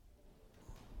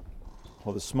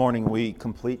Well, this morning we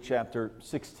complete chapter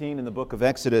 16 in the book of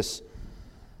Exodus,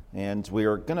 and we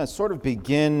are going to sort of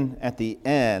begin at the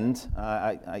end.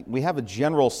 We have a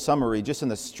general summary just in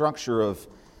the structure of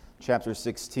chapter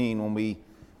 16. When we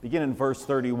begin in verse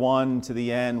 31 to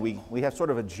the end, we have sort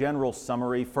of a general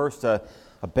summary. First, a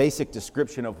basic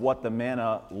description of what the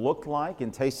manna looked like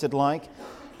and tasted like,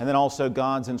 and then also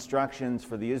God's instructions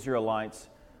for the Israelites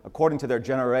according to their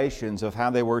generations of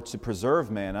how they were to preserve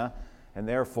manna. And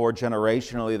therefore,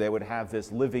 generationally, they would have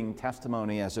this living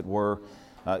testimony, as it were,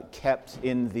 kept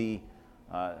in the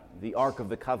Ark of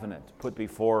the Covenant, put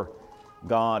before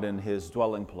God in His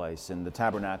dwelling place, in the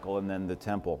tabernacle and then the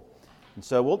temple. And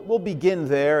so we'll begin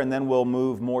there, and then we'll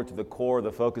move more to the core, the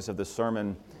focus of the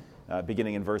sermon,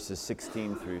 beginning in verses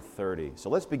 16 through 30. So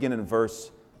let's begin in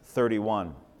verse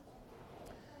 31.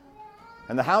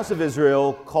 And the house of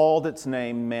Israel called its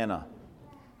name manna.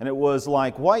 And it was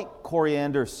like white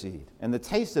coriander seed, and the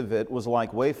taste of it was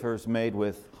like wafers made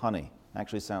with honey.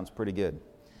 Actually sounds pretty good.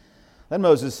 Then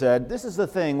Moses said, "This is the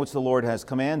thing which the Lord has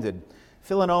commanded.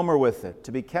 Fill an omer with it,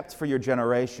 to be kept for your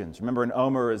generations." Remember, an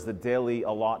omer is the daily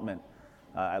allotment,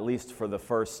 at least for the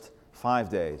first 5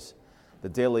 days. The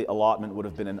daily allotment would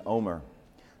have been an omer.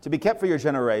 "To be kept for your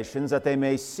generations, that they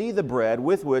may see the bread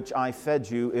with which I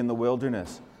fed you in the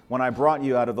wilderness, when I brought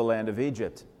you out of the land of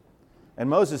Egypt." And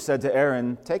Moses said to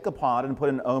Aaron, "Take a pot and put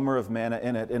an omer of manna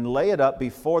in it, and lay it up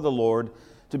before the Lord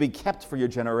to be kept for your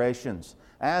generations.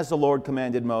 As the Lord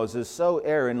commanded Moses, so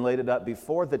Aaron laid it up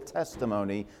before the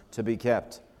testimony to be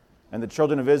kept. And the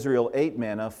children of Israel ate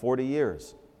manna 40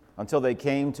 years. Until they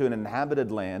came to an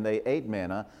inhabited land, they ate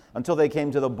manna until they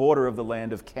came to the border of the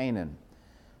land of Canaan.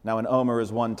 Now an omer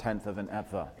is 1/10 of an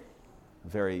ephah." A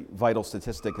very vital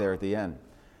statistic there at the end.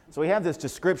 So we have this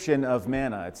description of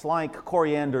manna. It's like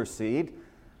coriander seed,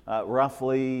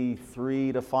 roughly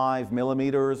 3 to 5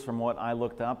 millimeters from what I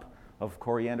looked up of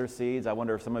coriander seeds. I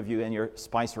wonder if some of you in your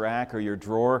spice rack or your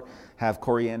drawer have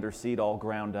coriander seed all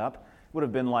ground up. It would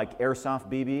have been like airsoft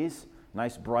BBs,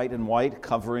 nice bright and white,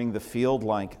 covering the field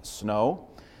like snow.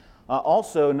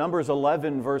 Also, Numbers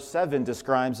 11 verse 7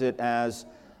 describes it as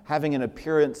having an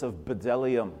appearance of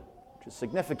bdellium, which is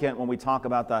significant when we talk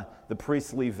about the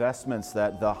priestly vestments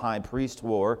that the high priest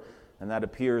wore, and that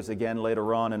appears again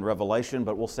later on in Revelation,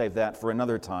 but we'll save that for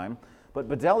another time. But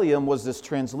bdellium was this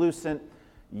translucent,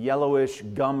 yellowish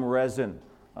gum resin,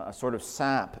 a sort of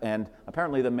sap, and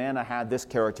apparently the manna had this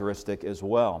characteristic as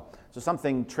well. So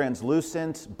something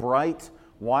translucent, bright,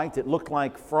 white. It looked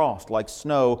like frost, like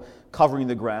snow covering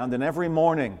the ground, and every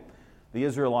morning the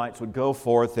Israelites would go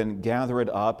forth and gather it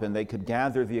up, and they could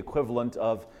gather the equivalent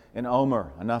of an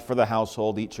omer, enough for the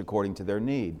household, each according to their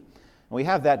need. And we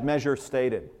have that measure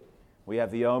stated. We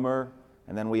have the omer,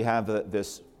 and then we have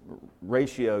this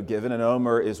ratio given. An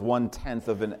omer is 1/10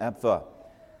 of an ephah.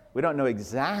 We don't know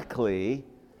exactly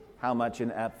how much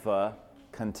an ephah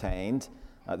contained.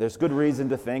 There's good reason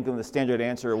to think, and the standard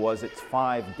answer was it's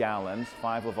 5 gallons,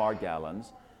 5 of our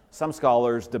gallons. Some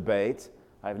scholars debate.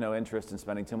 I have no interest in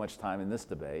spending too much time in this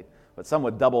debate, but some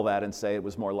would double that and say it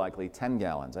was more likely 10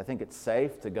 gallons. I think it's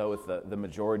safe to go with the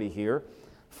majority here,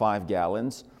 5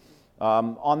 gallons.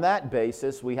 On that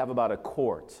basis, we have about a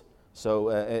quart. So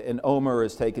an omer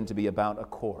is taken to be about a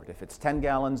quart. If it's 10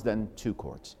 gallons, then 2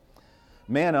 quarts.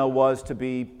 Manna was to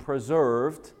be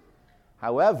preserved.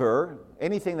 However,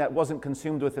 anything that wasn't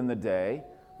consumed within the day,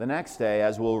 the next day,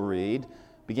 as we'll read,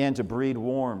 began to breed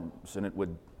worms, and it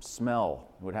would smell.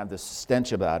 It would have this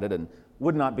stench about it and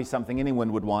would not be something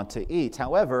anyone would want to eat.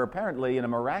 However, apparently in a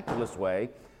miraculous way,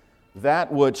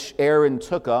 that which Aaron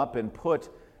took up and put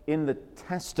in the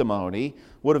testimony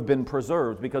would have been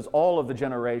preserved, because all of the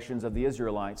generations of the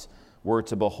Israelites were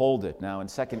to behold it. Now in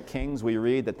 2 Kings we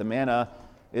read that the manna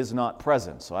is not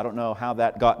present, so I don't know how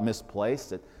that got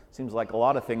misplaced. It seems like a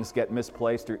lot of things get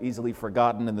misplaced or easily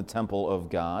forgotten in the temple of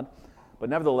God. But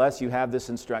nevertheless, you have this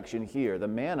instruction here. The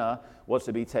manna was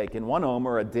to be taken, 1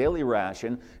 omer, a daily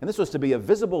ration, and this was to be a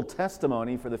visible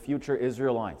testimony for the future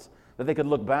Israelites, that they could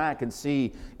look back and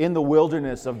see in the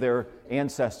wilderness of their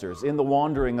ancestors, in the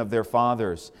wandering of their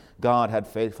fathers, God had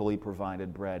faithfully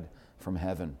provided bread from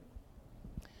heaven.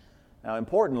 Now,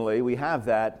 importantly, we have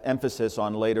that emphasis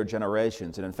on later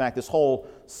generations. And in fact, this whole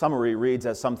summary reads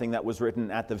as something that was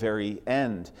written at the very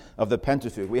end of the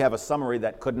Pentateuch. We have a summary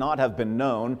that could not have been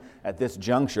known at this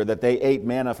juncture, that they ate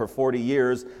manna for 40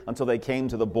 years until they came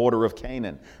to the border of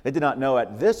Canaan. They did not know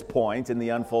at this point in the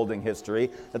unfolding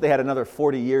history that they had another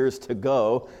 40 years to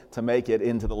go to make it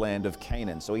into the land of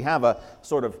Canaan. So we have a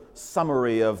sort of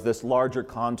summary of this larger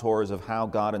contours of how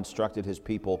God instructed His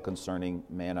people concerning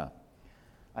manna.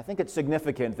 I think it's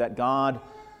significant that God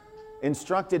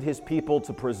instructed his people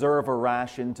to preserve a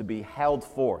ration to be held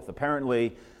forth.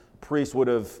 Apparently, priests would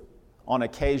have, on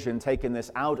occasion, taken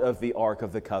this out of the Ark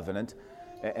of the Covenant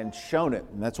and shown it.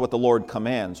 And that's what the Lord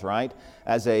commands, right?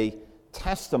 As a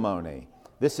testimony.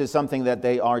 This is something that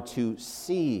they are to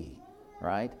see,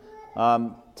 right?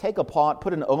 Take a pot,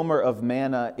 put an omer of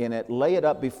manna in it, lay it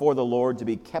up before the Lord to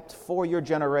be kept for your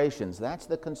generations. That's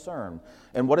the concern.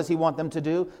 And what does he want them to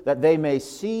do? That they may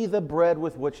see the bread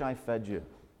with which I fed you.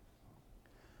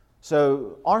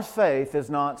 So our faith is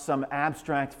not some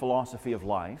abstract philosophy of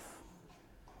life.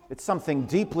 It's something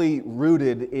deeply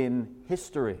rooted in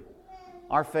history.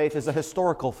 Our faith is a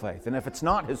historical faith. And if it's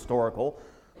not historical,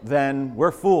 then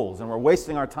we're fools and we're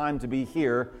wasting our time to be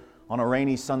here on a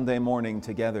rainy Sunday morning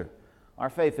together. Our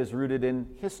faith is rooted in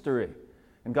history.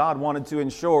 And God wanted to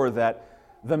ensure that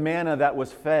the manna that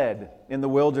was fed in the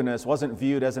wilderness wasn't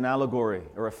viewed as an allegory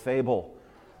or a fable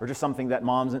or just something that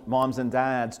moms and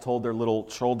dads told their little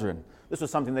children. This was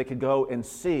something they could go and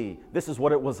see. This is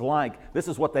what it was like. This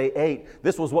is what they ate.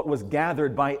 This was what was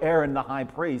gathered by Aaron the high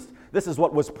priest. This is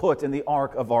what was put in the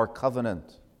Ark of our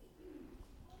covenant.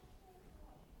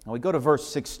 Now we go to verse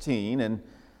 16 and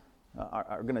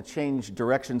are going to change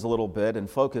directions a little bit and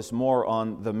focus more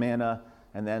on the manna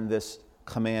and then this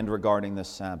command regarding the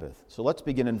Sabbath. So let's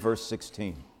begin in verse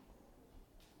 16.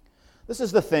 This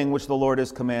is the thing which the Lord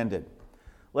has commanded.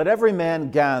 Let every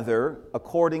man gather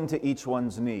according to each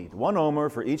one's need, 1 omer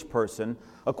for each person,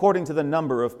 according to the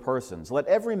number of persons. Let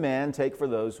every man take for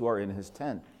those who are in his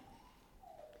tent.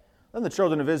 Then the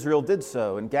children of Israel did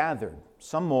so and gathered,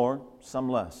 some more, some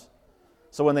less.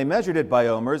 So when they measured it by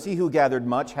omers, he who gathered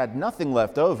much had nothing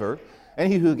left over,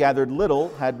 and he who gathered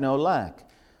little had no lack.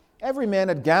 Every man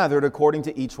had gathered according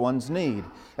to each one's need.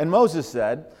 And Moses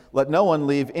said, let no one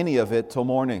leave any of it till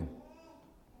morning.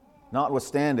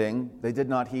 Notwithstanding, they did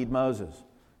not heed Moses.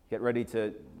 Get ready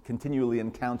to continually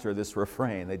encounter this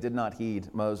refrain. They did not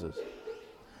heed Moses.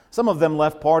 Some of them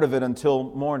left part of it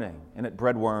until morning, and it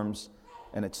bred worms,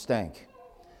 and it stank.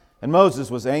 And Moses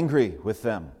was angry with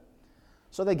them.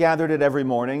 So they gathered it every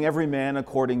morning, every man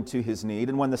according to his need.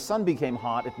 And when the sun became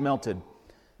hot, it melted.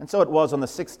 And so it was on the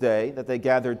 6th day that they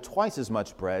gathered twice as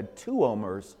much bread, 2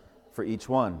 omers for each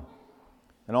one.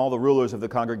 And all the rulers of the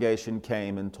congregation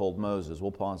came and told Moses.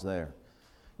 We'll pause there.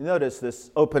 You notice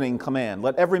this opening command.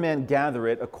 Let every man gather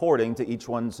it according to each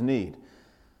one's need.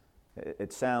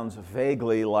 It sounds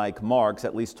vaguely like Mark's,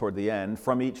 at least toward the end.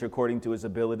 From each according to his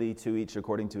ability, to each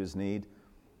according to his need.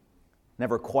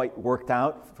 Never quite worked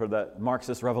out for the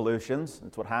Marxist revolutions.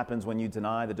 It's what happens when you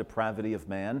deny the depravity of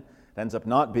man. It ends up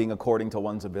not being according to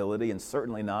one's ability and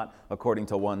certainly not according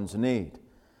to one's need.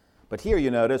 But here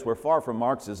you notice we're far from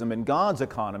Marxism. In God's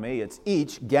economy, it's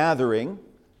each gathering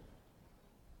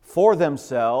for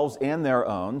themselves and their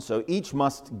own. So each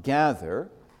must gather,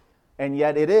 and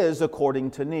yet it is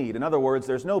according to need. In other words,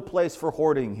 there's no place for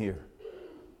hoarding here.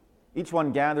 Each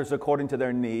one gathers according to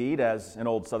their need, as an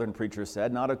old Southern preacher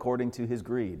said, not according to his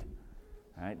greed.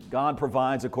 Right? God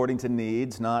provides according to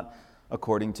needs, not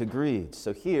according to greed.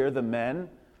 So here the men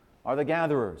are the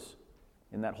gatherers.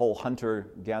 In that whole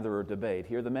hunter-gatherer debate,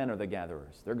 here the men are the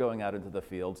gatherers. They're going out into the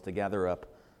fields to gather up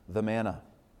the manna.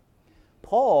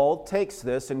 Paul takes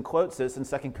this and quotes this in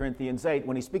 2 Corinthians 8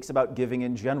 when he speaks about giving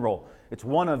in general. It's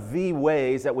one of the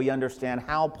ways that we understand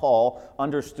how Paul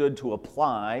understood to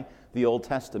apply the Old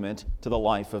Testament to the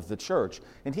life of the church.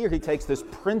 And here he takes this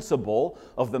principle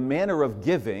of the manner of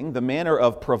giving, the manner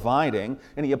of providing,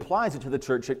 and he applies it to the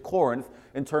church at Corinth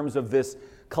in terms of this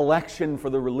collection for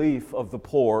the relief of the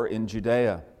poor in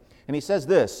Judea. And he says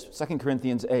this, 2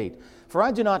 Corinthians 8, for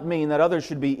I do not mean that others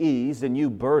should be eased and you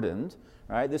burdened.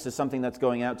 Right? This is something that's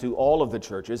going out to all of the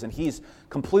churches, and he's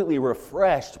completely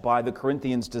refreshed by the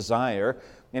Corinthians' desire,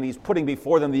 and he's putting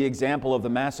before them the example of the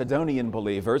Macedonian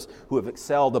believers who have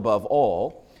excelled above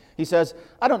all. He says,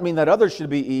 I don't mean that others should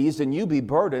be eased and you be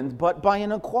burdened, but by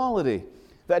inequality,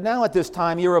 that now at this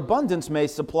time your abundance may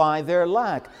supply their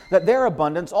lack, that their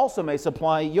abundance also may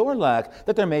supply your lack,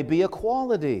 that there may be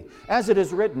equality. As it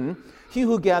is written, he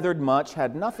who gathered much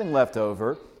had nothing left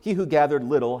over, he who gathered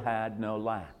little had no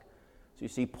lack. So you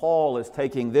see, Paul is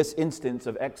taking this instance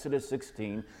of Exodus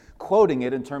 16, quoting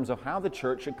it in terms of how the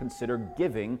church should consider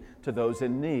giving to those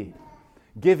in need.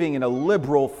 Giving in a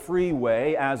liberal, free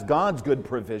way as God's good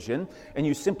provision, and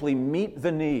you simply meet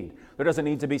the need. There doesn't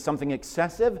need to be something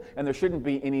excessive, and there shouldn't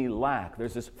be any lack.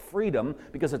 There's this freedom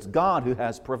because it's God who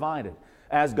has provided.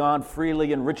 As God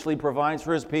freely and richly provides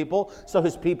for his people, so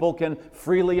his people can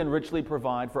freely and richly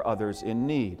provide for others in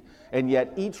need. And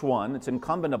yet each one, it's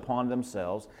incumbent upon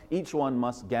themselves, each one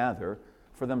must gather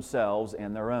for themselves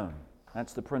and their own.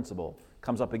 That's the principle.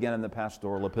 Comes up again in the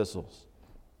pastoral epistles.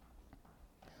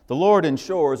 The Lord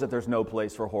ensures that there's no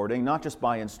place for hoarding, not just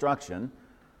by instruction,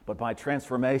 but by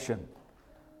transformation.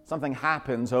 Something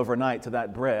happens overnight to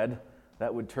that bread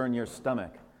that would turn your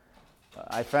stomach.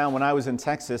 I found when I was in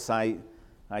Texas, I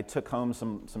took home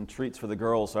some treats for the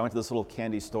girls. So I went to this little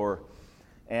candy store,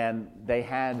 and they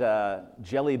had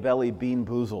Jelly Belly Bean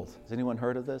Boozled. Has anyone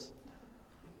heard of this?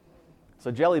 So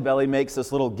Jelly Belly makes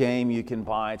this little game you can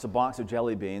buy. It's a box of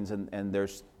jelly beans, and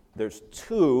there's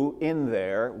two in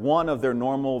there, one of their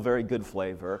normal, very good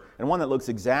flavor, and one that looks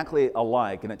exactly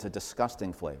alike, and it's a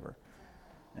disgusting flavor.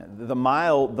 The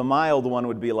mild one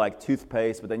would be like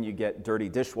toothpaste, but then you get dirty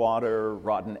dishwater,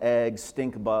 rotten eggs,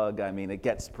 stink bug. I mean, it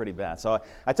gets pretty bad. So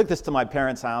I took this to my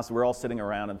parents' house. We're all sitting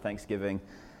around on Thanksgiving,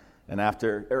 and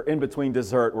in between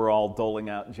dessert, we're all doling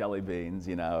out jelly beans,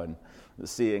 and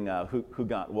seeing who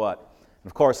got what.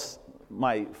 Of course,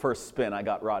 my first spin, I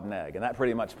got rotten egg, and that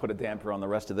pretty much put a damper on the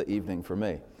rest of the evening for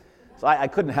me. So I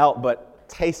couldn't help but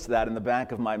taste that in the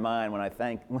back of my mind when I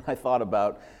thought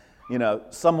about,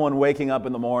 someone waking up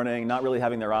in the morning, not really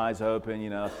having their eyes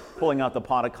open, pulling out the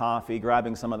pot of coffee,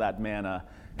 grabbing some of that manna,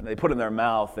 and they put it in their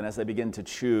mouth, and as they begin to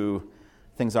chew,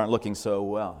 things aren't looking so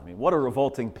well. I mean, what a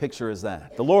revolting picture is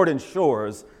that? The Lord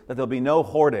ensures that there'll be no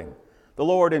hoarding. The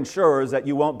Lord ensures that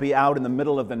you won't be out in the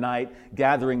middle of the night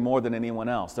gathering more than anyone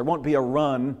else. There won't be a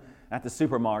run at the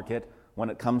supermarket when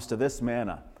it comes to this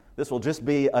manna. This will just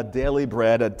be a daily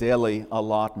bread, a daily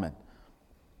allotment.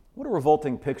 What a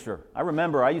revolting picture. I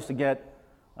remember I used to get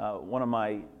one of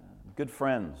my good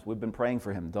friends. We've been praying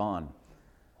for him, Don.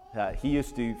 He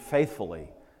used to faithfully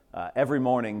every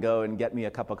morning go and get me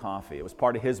a cup of coffee. It was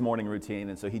part of his morning routine,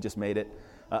 and so he just made it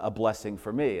a blessing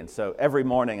for me. And so every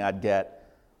morning I'd get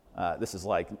this is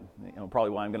like, probably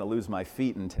why I'm going to lose my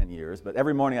feet in 10 years, but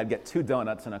every morning I'd get 2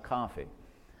 donuts and a coffee.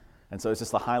 And so it's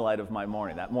just the highlight of my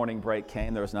morning. That morning break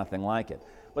came, there was nothing like it.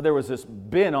 But there was this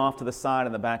bin off to the side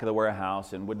in the back of the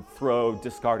warehouse and would throw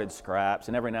discarded scraps,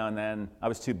 and every now and then I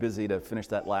was too busy to finish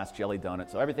that last jelly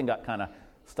donut, so everything got kind of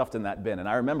stuffed in that bin. And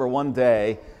I remember one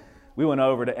day we went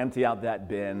over to empty out that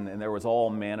bin, and there was all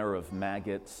manner of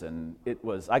maggots, and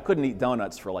I couldn't eat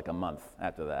donuts for like a month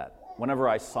after that. Whenever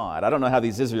I saw it. I don't know how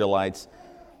these Israelites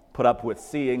put up with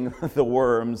seeing the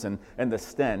worms and the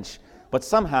stench, but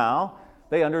somehow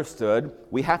they understood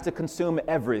we have to consume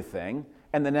everything,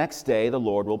 and the next day the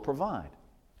Lord will provide.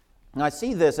 And I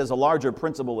see this as a larger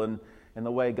principle in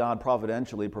the way God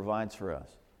providentially provides for us.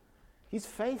 He's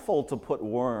faithful to put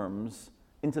worms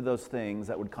into those things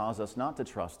that would cause us not to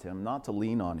trust Him, not to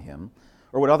lean on Him,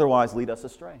 or would otherwise lead us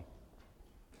astray.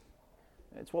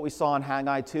 It's what we saw in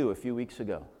Haggai 2 a few weeks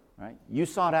ago. Right? You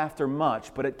sought after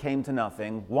much, but it came to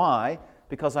nothing. Why?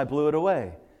 Because I blew it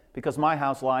away. Because my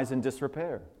house lies in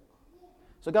disrepair.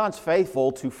 So God's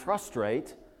faithful to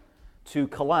frustrate, to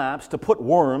collapse, to put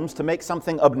worms, to make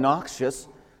something obnoxious,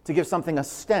 to give something a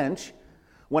stench,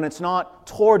 when it's not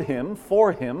toward Him,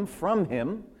 for Him, from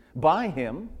Him, by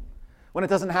Him, when it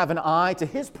doesn't have an eye to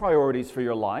His priorities for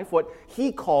your life, what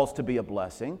He calls to be a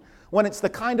blessing, when it's the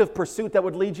kind of pursuit that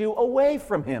would lead you away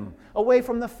from Him, away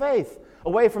from the faith,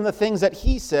 away from the things that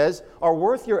He says are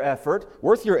worth your effort,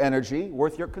 worth your energy,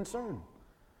 worth your concern.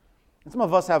 And some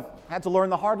of us have had to learn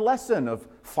the hard lesson of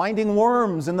finding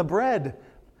worms in the bread,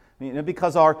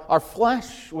 because our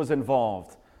flesh was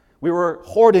involved. We were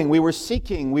hoarding, we were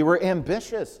seeking, we were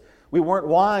ambitious. We weren't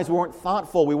wise, we weren't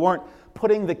thoughtful, we weren't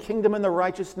putting the kingdom and the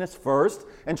righteousness first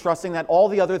and trusting that all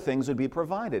the other things would be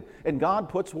provided. And God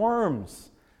puts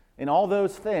worms in all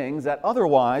those things that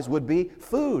otherwise would be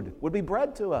food, would be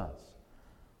bread to us.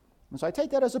 And so I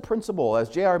take that as a principle. As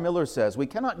J.R. Miller says, we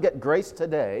cannot get grace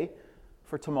today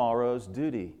for tomorrow's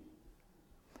duty.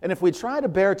 And if we try to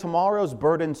bear tomorrow's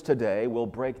burdens today, we'll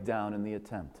break down in the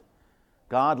attempt.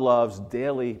 God loves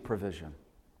daily provision.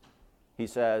 He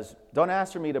says, don't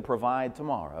ask for me to provide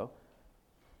tomorrow.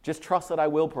 Just trust that I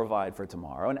will provide for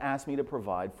tomorrow and ask me to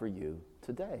provide for you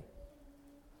today.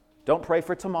 Don't pray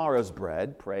for tomorrow's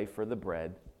bread, pray for the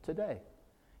bread today.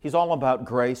 He's all about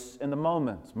grace in the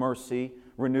moment, mercy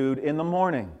renewed in the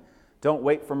morning. Don't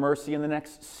wait for mercy in the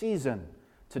next season.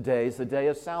 Today's the day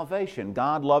of salvation.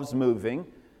 God loves moving,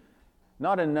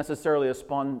 not in necessarily a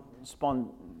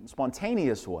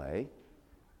spontaneous way,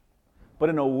 but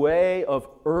in a way of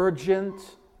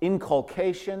urgent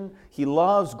inculcation. He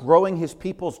loves growing His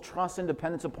people's trust and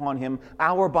dependence upon Him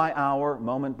hour by hour,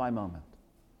 moment by moment.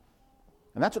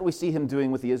 And that's what we see Him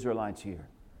doing with the Israelites here.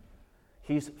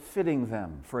 He's fitting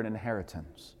them for an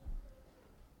inheritance.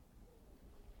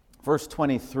 Verse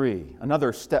 23,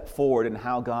 another step forward in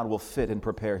how God will fit and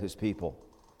prepare His people.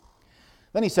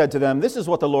 Then He said to them, this is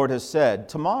what the Lord has said,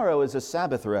 tomorrow is a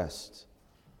Sabbath rest,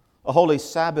 a holy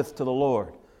Sabbath to the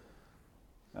Lord.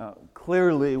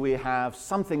 Clearly, we have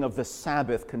something of the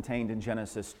Sabbath contained in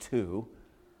Genesis 2,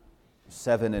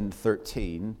 7 and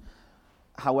 13.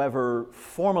 However,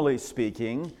 formally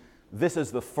speaking, this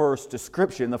is the first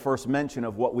description, the first mention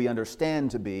of what we understand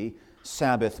to be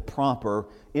Sabbath proper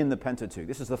in the Pentateuch.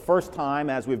 This is the first time,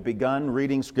 as we've begun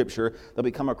reading Scripture, that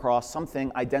we come across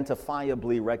something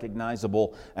identifiably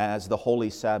recognizable as the holy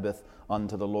Sabbath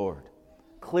unto the Lord.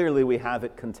 Clearly, we have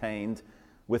it contained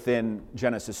within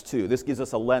Genesis 2. This gives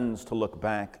us a lens to look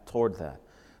back toward that.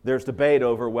 There's debate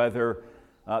over whether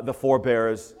the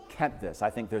forebears kept this. I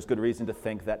think there's good reason to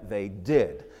think that they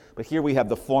did. But here we have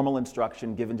the formal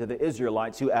instruction given to the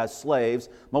Israelites who, as slaves,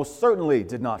 most certainly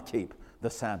did not keep the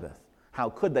Sabbath. How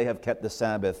could they have kept the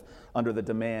Sabbath under the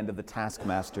demand of the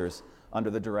taskmasters, under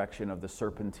the direction of the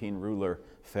serpentine ruler,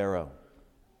 Pharaoh?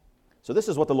 So this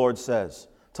is what the Lord says.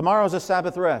 Tomorrow is a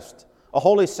Sabbath rest, a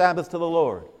holy Sabbath to the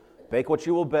Lord. Bake what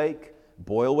you will bake,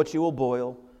 boil what you will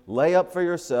boil, lay up for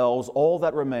yourselves all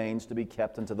that remains to be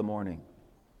kept unto the morning.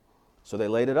 So they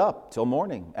laid it up till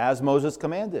morning, as Moses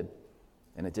commanded,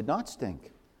 and it did not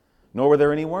stink, nor were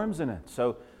there any worms in it.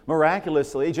 So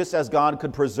miraculously, just as God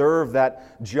could preserve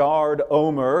that jarred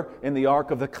omer in the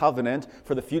Ark of the Covenant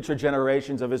for the future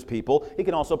generations of His people, He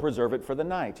can also preserve it for the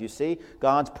night. You see,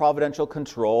 God's providential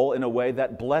control in a way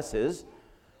that blesses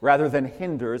rather than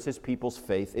hinders His people's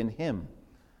faith in Him.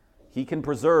 He can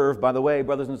preserve, by the way,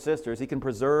 brothers and sisters, He can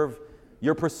preserve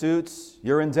your pursuits,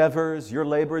 your endeavors, your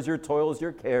labors, your toils,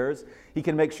 your cares. He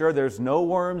can make sure there's no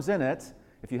worms in it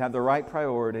if you have the right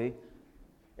priority,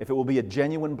 if it will be a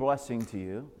genuine blessing to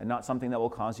you and not something that will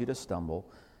cause you to stumble.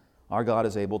 Our God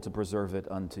is able to preserve it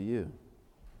unto you.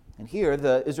 And here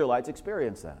the Israelites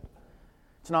experience that.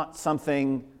 It's not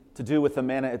something to do with the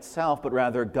manna itself, but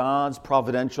rather God's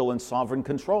providential and sovereign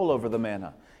control over the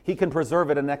manna. He can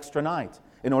preserve it an extra night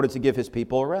in order to give His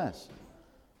people a rest.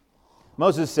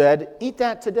 Moses said, "Eat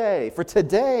that today, for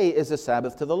today is a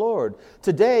Sabbath to the Lord.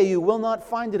 Today you will not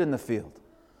find it in the field."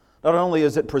 Not only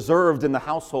is it preserved in the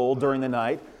household during the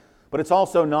night, but it's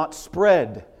also not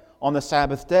spread on the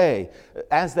Sabbath day.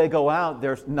 As they go out,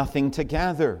 there's nothing to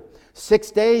gather.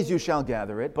 6 days you shall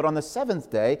gather it, but on the seventh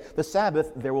day, the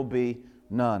Sabbath, there will be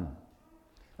none.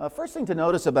 First thing to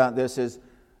notice about this is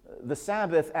the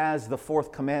Sabbath as the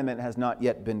fourth commandment has not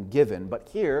yet been given, but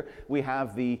here we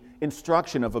have the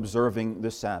instruction of observing the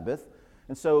Sabbath.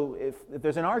 And so if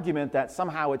there's an argument that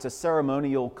somehow it's a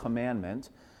ceremonial commandment,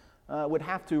 would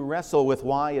have to wrestle with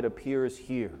why it appears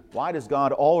here. Why does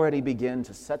God already begin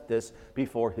to set this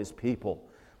before His people?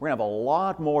 We're going to have a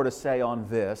lot more to say on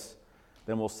this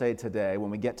than we'll say today when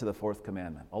we get to the fourth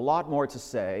commandment. A lot more to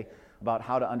say about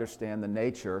how to understand the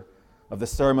nature of the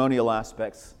ceremonial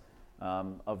aspects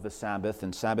of the Sabbath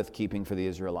and Sabbath keeping for the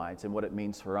Israelites and what it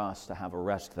means for us to have a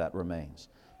rest that remains.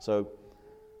 So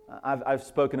I've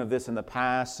spoken of this in the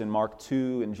past in Mark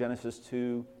 2, in Genesis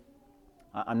 2.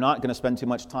 I'm not going to spend too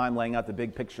much time laying out the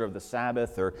big picture of the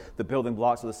Sabbath or the building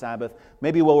blocks of the Sabbath.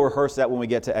 Maybe we'll rehearse that when we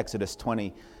get to Exodus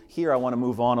 20. Here I want to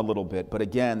move on a little bit, but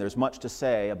again, there's much to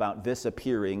say about this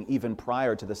appearing even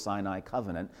prior to the Sinai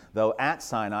covenant, though at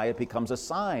Sinai it becomes a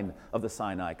sign of the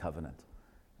Sinai covenant,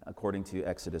 according to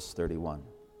Exodus 31.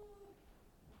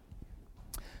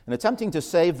 In attempting to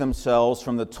save themselves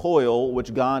from the toil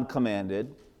which God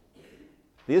commanded,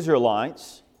 the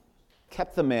Israelites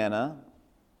kept the manna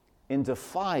in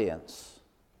defiance.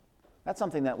 That's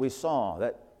something that we saw,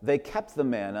 that they kept the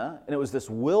manna, and it was this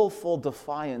willful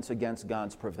defiance against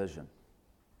God's provision.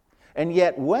 And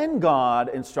yet, when God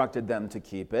instructed them to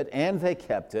keep it, and they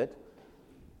kept it,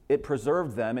 it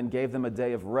preserved them and gave them a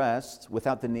day of rest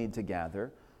without the need to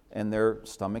gather, and their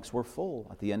stomachs were full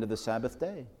at the end of the Sabbath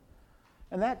day.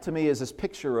 And that, to me, is this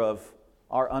picture of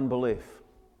our unbelief.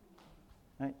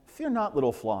 Right? Fear not,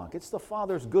 little flock. It's the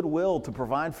Father's good will to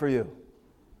provide for you.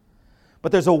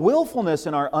 But there's a willfulness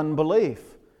in our unbelief,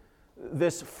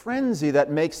 this frenzy that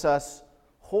makes us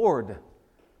hoard,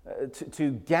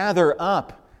 to gather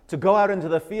up, to go out into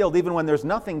the field even when there's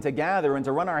nothing to gather, and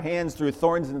to run our hands through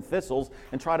thorns and thistles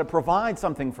and try to provide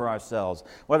something for ourselves.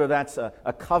 Whether that's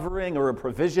a covering or a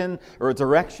provision or a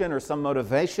direction or some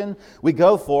motivation, we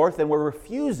go forth and we're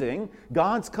refusing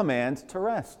God's command to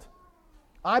rest.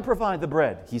 I provide the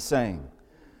bread, He's saying.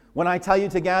 When I tell you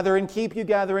to gather and keep, you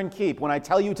gather and keep. When I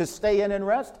tell you to stay in and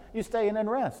rest, you stay in and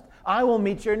rest. I will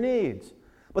meet your needs.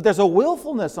 But there's a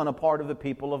willfulness on a part of the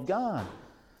people of God.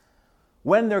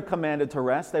 When they're commanded to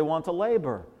rest, they want to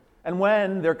labor. And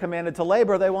when they're commanded to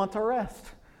labor, they want to rest.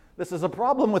 This is a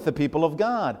problem with the people of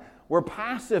God. We're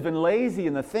passive and lazy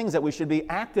in the things that we should be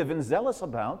active and zealous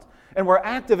about. And we're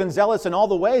active and zealous in all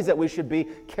the ways that we should be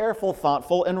careful,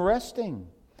 thoughtful, and resting.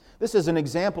 This is an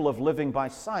example of living by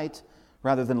sight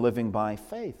rather than living by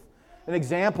faith. An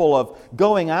example of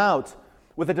going out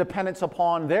with a dependence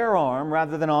upon their arm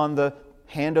rather than on the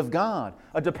hand of God.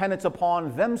 A dependence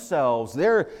upon themselves,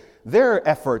 their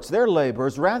efforts, their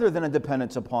labors, rather than a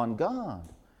dependence upon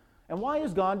God. And why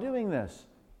is God doing this?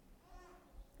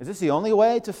 Is this the only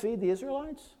way to feed the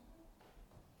Israelites?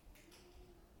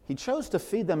 He chose to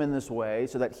feed them in this way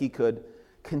so that He could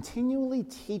continually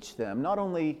teach them not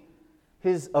only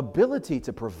His ability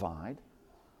to provide,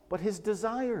 but His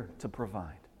desire to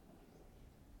provide.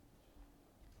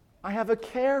 I have a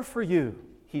care for you,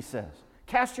 He says.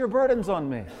 Cast your burdens on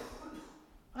me.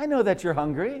 I know that you're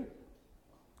hungry.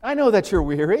 I know that you're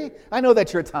weary. I know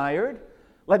that you're tired.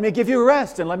 Let me give you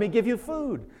rest and let me give you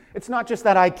food. It's not just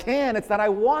that I can, it's that I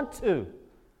want to.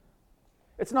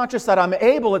 It's not just that I'm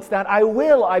able, it's that I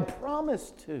will, I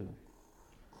promise to.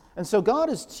 And so God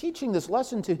is teaching this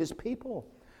lesson to His people,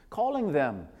 calling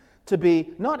them to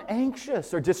be not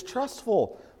anxious or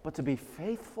distrustful, but to be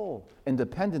faithful and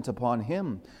dependent upon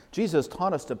Him. Jesus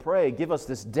taught us to pray, give us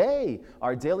this day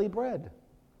our daily bread.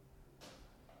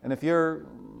 And if you're,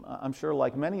 I'm sure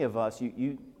like many of us,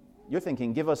 you're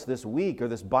thinking, give us this week or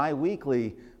this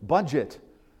bi-weekly budget.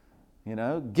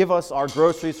 Give us our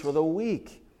groceries for the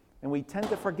week. And we tend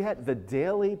to forget the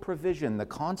daily provision, the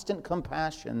constant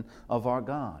compassion of our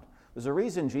God. There's a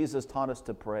reason Jesus taught us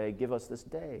to pray, give us this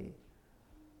day.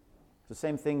 It's the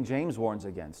same thing James warns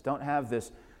against. Don't have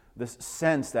this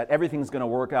sense that everything's going to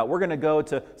work out. We're going to go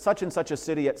to such and such a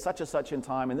city at such and such in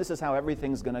time, and this is how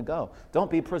everything's going to go. Don't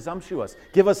be presumptuous.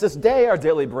 Give us this day our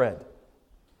daily bread.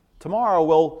 Tomorrow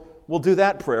we'll do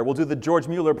that prayer. We'll do the George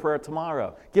Mueller prayer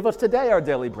tomorrow. Give us today our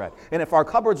daily bread. And if our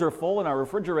cupboards are full and our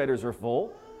refrigerators are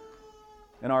full,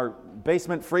 and our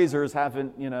basement freezers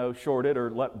haven't, shorted or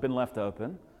been left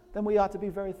open, then we ought to be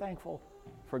very thankful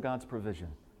for God's provision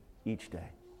each day.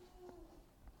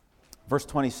 Verse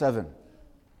 27.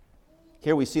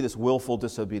 Here we see this willful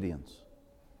disobedience.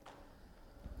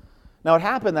 Now it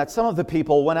happened that some of the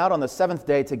people went out on the seventh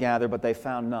day to gather, but they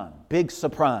found none. Big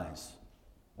surprise.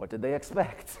 What did they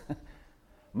expect?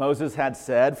 Moses had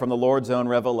said from the Lord's own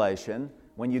revelation,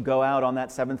 when you go out on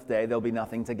that seventh day, there'll be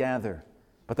nothing to gather.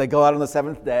 But they go out on the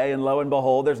seventh day, and lo and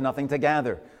behold, there's nothing to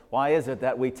gather. Why is it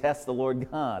that we test the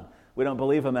Lord God? We don't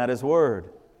believe Him at His word.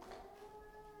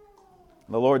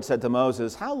 The Lord said to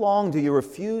Moses, how long do you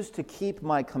refuse to keep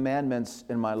my commandments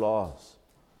and my laws?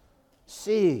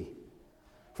 See,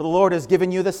 for the Lord has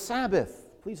given you the Sabbath.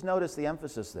 Please notice the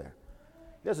emphasis there.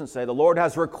 He doesn't say, the Lord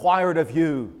has required of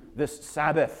you this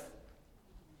Sabbath.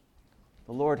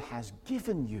 The Lord has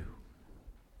given you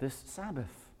this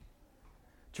Sabbath.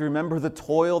 Do you remember the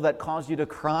toil that caused you to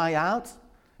cry out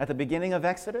at the beginning of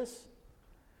Exodus?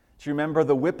 Do you remember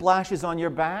the whiplashes on your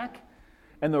back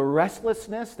and the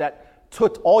restlessness that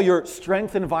took all your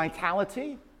strength and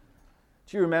vitality?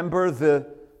 Do you remember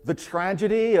the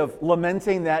tragedy of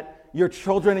lamenting that your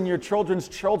children and your children's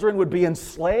children would be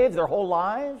enslaved their whole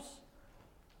lives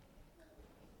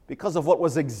because of what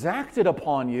was exacted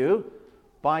upon you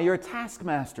by your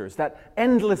taskmasters, that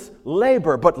endless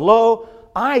labor? But lo,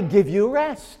 I give you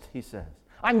rest, He says.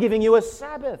 I'm giving you a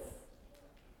Sabbath.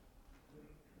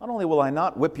 Not only will I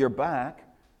not whip your back,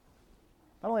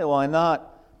 not only will I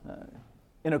not,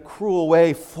 in a cruel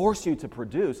way, force you to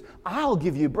produce, I'll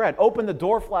give you bread. Open the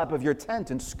door flap of your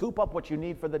tent and scoop up what you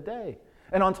need for the day.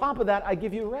 And on top of that, I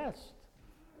give you rest.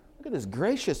 Look at this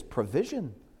gracious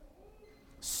provision.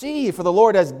 See, for the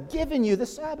Lord has given you the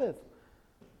Sabbath.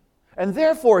 And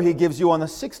therefore He gives you on the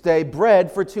sixth day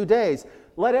bread for 2 days.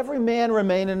 Let every man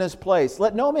remain in his place.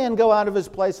 Let no man go out of his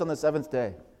place on the seventh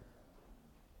day.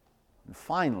 And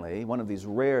finally, one of these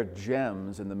rare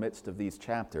gems in the midst of these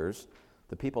chapters,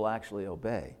 the people actually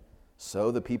obey.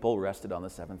 So the people rested on the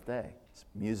seventh day. It's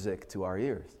music to our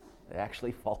ears. They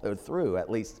actually followed through, at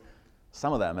least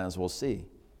some of them, as we'll see.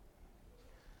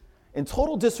 In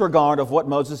total disregard of what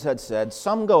Moses had said,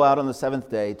 some go out on the seventh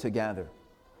day to gather.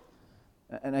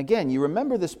 And again, you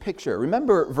remember this picture.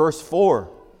 Remember verse 4.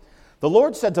 The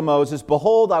Lord said to Moses,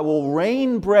 behold, I will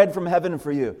rain bread from heaven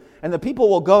for you, and the people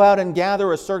will go out and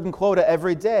gather a certain quota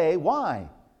every day. Why?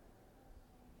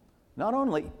 Not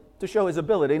only to show His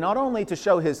ability, not only to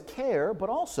show His care, but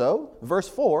also, verse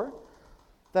 4,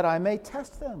 that I may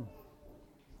test them,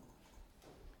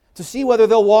 to see whether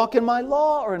they'll walk in my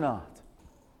law or not.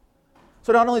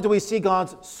 So not only do we see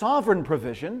God's sovereign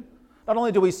provision, not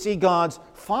only do we see God's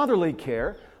fatherly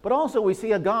care, but also we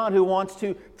see a God who wants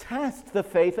to test the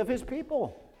faith of His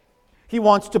people. He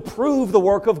wants to prove the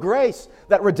work of grace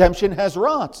that redemption has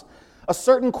wrought. A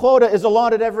certain quota is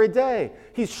allotted every day.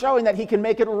 He's showing that He can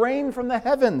make it rain from the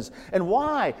heavens. And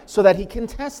why? So that He can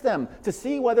test them to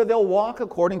see whether they'll walk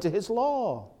according to His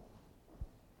law.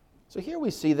 So here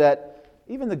we see that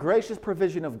even the gracious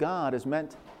provision of God is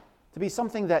meant to be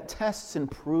something that tests and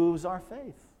proves our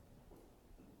faith.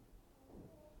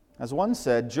 As one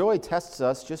said, joy tests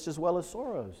us just as well as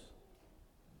sorrows.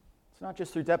 It's not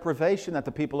just through deprivation that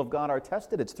the people of God are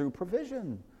tested, it's through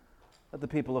provision that the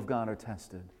people of God are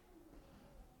tested.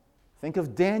 Think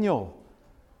of Daniel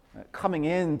coming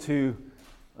into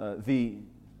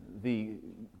the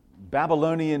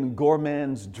Babylonian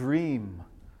gourmand's dream.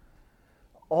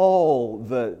 All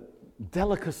the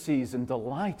delicacies and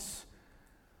delights,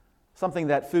 something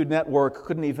that Food Network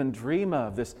couldn't even dream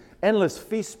of, this endless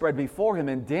feast spread before him,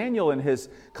 and Daniel and his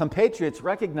compatriots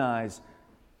recognize,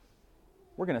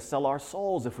 we're going to sell our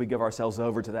souls if we give ourselves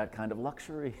over to that kind of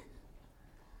luxury.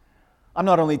 I'm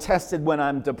not only tested when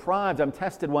I'm deprived, I'm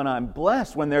tested when I'm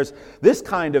blessed. When there's this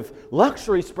kind of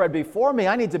luxury spread before me,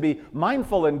 I need to be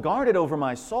mindful and guarded over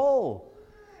my soul.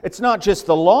 It's not just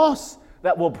the loss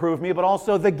that will prove me, but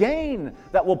also the gain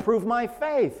that will prove my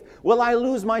faith. Will I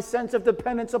lose my sense of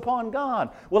dependence upon God?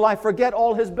 Will I forget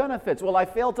all His benefits? Will I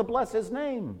fail to bless His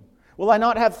name? Will I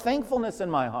not have thankfulness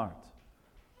in my heart?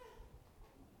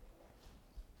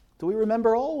 Do we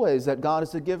remember always that God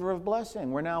is the giver of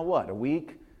blessing? We're now what, a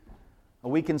week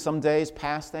and some days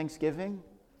past Thanksgiving?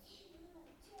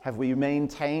 Have we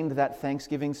maintained that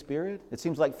Thanksgiving spirit? It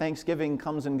seems like Thanksgiving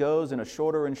comes and goes in a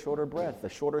shorter and shorter breath, a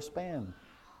shorter span.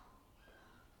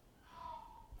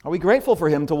 Are we grateful for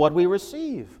Him to what we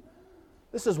receive?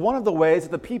 This is one of the ways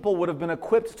that the people would have been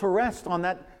equipped to rest on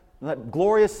that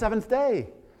glorious seventh day.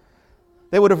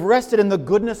 They would have rested in the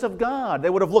goodness of God.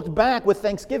 They would have looked back with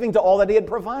thanksgiving to all that He had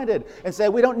provided and said,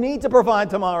 we don't need to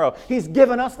provide tomorrow. He's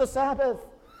given us the Sabbath.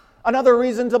 Another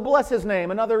reason to bless His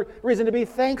name, another reason to be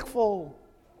thankful.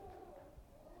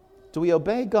 Do we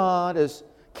obey God as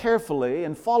carefully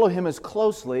and follow Him as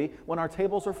closely when our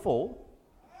tables are full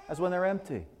as when they're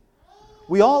empty?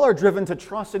 We all are driven to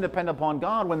trust and depend upon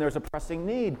God when there's a pressing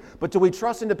need. But do we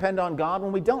trust and depend on God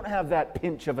when we don't have that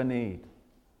pinch of a need?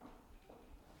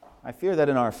 I fear that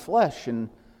in our flesh and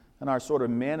in our sort of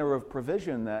manner of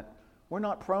provision that we're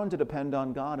not prone to depend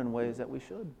on God in ways that we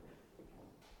should.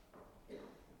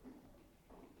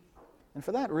 And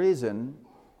for that reason,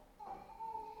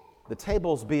 the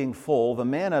tables being full, the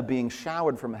manna being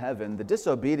showered from heaven, the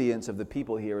disobedience of the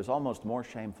people here is almost more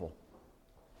shameful.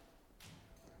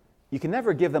 You can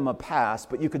never give them a pass,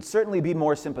 but you could certainly be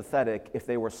more sympathetic if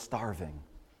they were starving.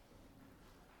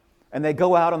 And they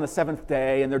go out on the seventh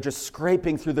day and they're just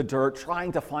scraping through the dirt,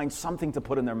 trying to find something to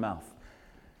put in their mouth.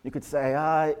 You could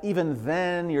say, even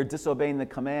then you're disobeying the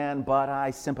command, but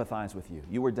I sympathize with you.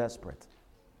 You were desperate.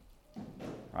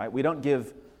 Right? We don't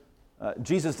give,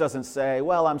 Jesus doesn't say,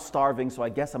 well, I'm starving, so I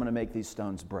guess I'm going to make these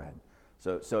stones bread.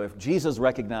 So if Jesus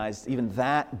recognized even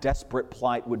that desperate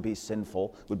plight would be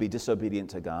sinful, would be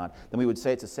disobedient to God, then we would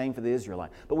say it's the same for the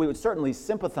Israelite. But we would certainly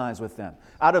sympathize with them.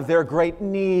 Out of their great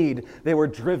need, they were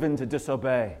driven to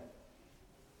disobey.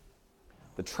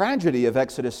 The tragedy of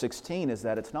Exodus 16 is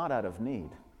that it's not out of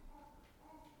need.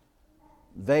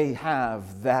 They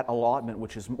have that allotment,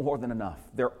 which is more than enough.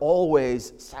 They're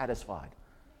always satisfied.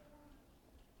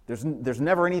 There's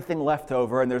never anything left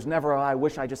over, and there's never, I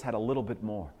wish I just had a little bit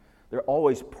more. They're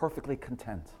always perfectly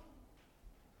content.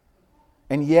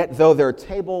 And yet, though their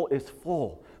table is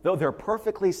full, though they're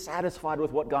perfectly satisfied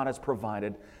with what God has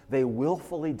provided, they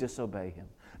willfully disobey Him.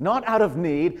 Not out of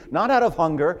need, not out of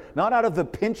hunger, not out of the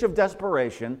pinch of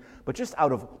desperation, but just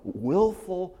out of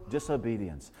willful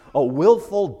disobedience, a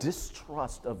willful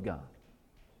distrust of God.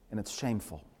 And it's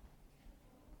shameful.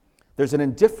 There's an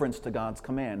indifference to God's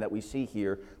command that we see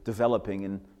here developing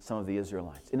in some of the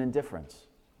Israelites. An indifference.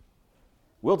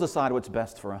 We'll decide what's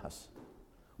best for us.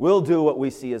 We'll do what we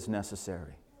see as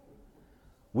necessary.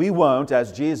 We won't,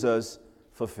 as Jesus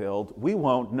fulfilled, we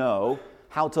won't know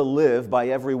how to live by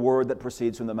every word that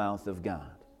proceeds from the mouth of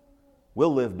God.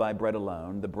 We'll live by bread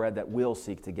alone, the bread that we'll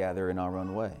seek to gather in our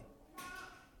own way.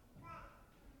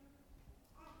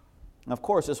 Of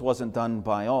course, this wasn't done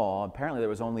by all. Apparently, there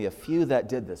was only a few that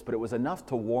did this, but it was enough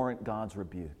to warrant God's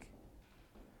rebuke.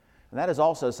 And that is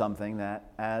also something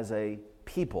that, as a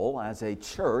people, as a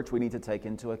church, we need to take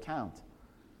into account.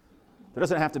 There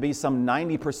doesn't have to be some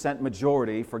 90%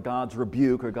 majority for God's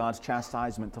rebuke or God's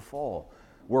chastisement to fall.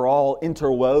 We're all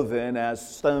interwoven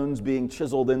as stones being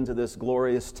chiseled into this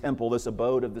glorious temple, this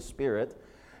abode of the Spirit.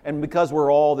 And because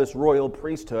we're all this royal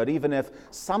priesthood, even if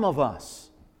some of us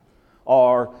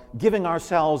are giving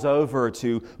ourselves over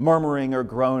to murmuring or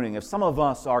groaning, if some of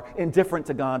us are indifferent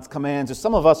to God's commands, if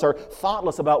some of us are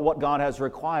thoughtless about what God has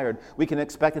required, we can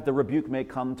expect that the rebuke may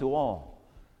come to all.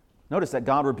 Notice that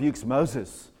God rebukes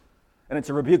Moses, and it's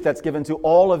a rebuke that's given to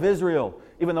all of Israel,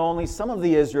 even though only some of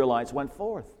the Israelites went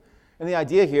forth. And the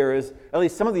idea here is, at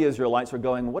least some of the Israelites were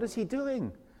going, what is he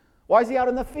doing? Why is he out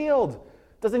in the field?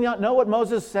 Doesn't he not know what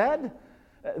Moses said?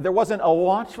 There wasn't a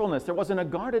watchfulness. There wasn't a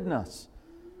guardedness.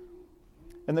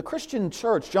 And the Christian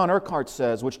church, John Urquhart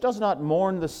says, which does not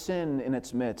mourn the sin in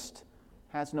its midst,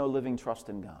 has no living trust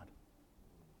in God.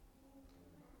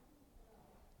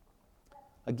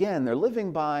 Again, they're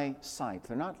living by sight.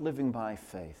 They're not living by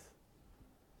faith.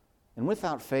 And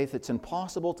without faith, it's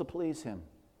impossible to please Him.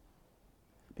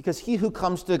 Because he who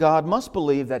comes to God must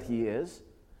believe that He is,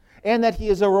 and that He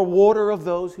is a rewarder of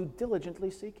those who diligently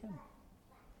seek Him.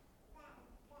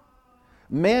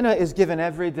 Manna is given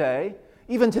every day.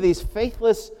 Even to these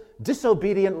faithless,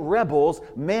 disobedient rebels,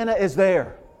 manna is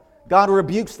there. God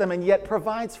rebukes them and yet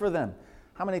provides for them.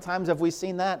 How many times have we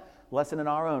seen that lesson in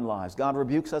our own lives? God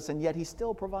rebukes us and yet He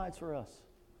still provides for us.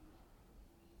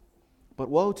 But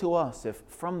woe to us if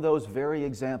from those very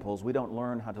examples we don't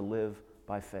learn how to live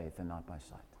by faith and not by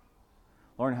sight.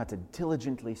 Learn how to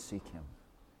diligently seek Him,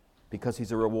 because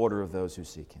He's a rewarder of those who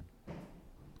seek Him.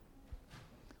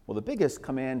 Well, the biggest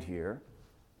command here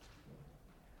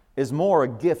is more a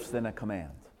gift than a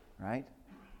command, right?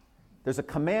 There's a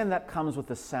command that comes with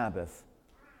the Sabbath,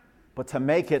 but to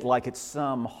make it like it's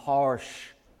some harsh,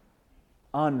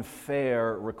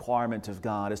 unfair requirement of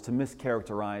God is to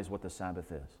mischaracterize what the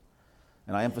Sabbath is.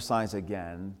 And I emphasize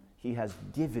again, He has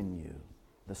given you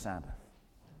the Sabbath.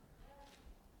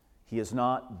 He has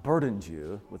not burdened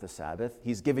you with the Sabbath.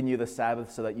 He's given you the Sabbath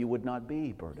so that you would not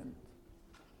be burdened.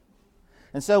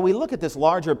 And so we look at this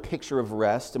larger picture of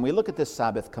rest, and we look at this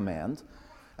Sabbath command.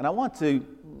 And I want to,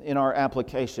 in our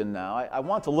application now, I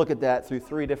want to look at that through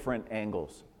three different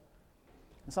angles.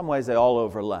 In some ways they all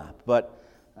overlap, but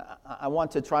I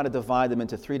want to try to divide them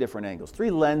into three different angles,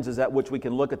 three lenses at which we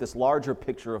can look at this larger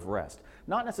picture of rest.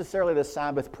 Not necessarily the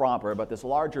Sabbath proper, but this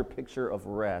larger picture of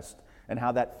rest and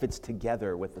how that fits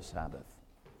together with the Sabbath.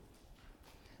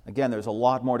 Again, there's a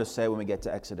lot more to say when we get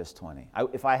to Exodus 20.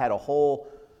 If I had a whole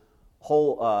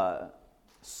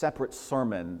separate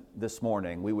sermon this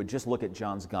morning, we would just look at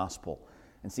John's gospel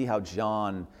and see how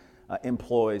John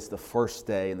employs the first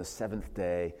day and the seventh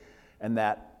day and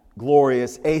that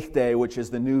glorious eighth day, which is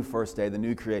the new first day, the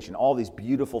new creation. All these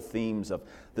beautiful themes of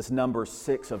this number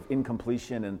 6 of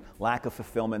incompletion and lack of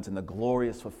fulfillment and the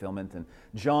glorious fulfillment. And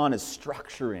John is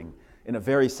structuring in a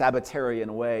very Sabbatarian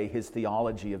way his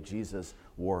theology of Jesus'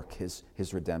 work,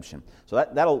 his redemption. So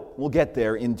we'll get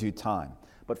there in due time.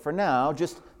 But for now,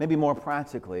 just maybe more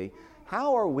practically,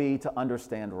 how are we to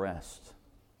understand rest?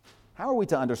 How are we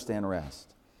to understand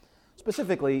rest?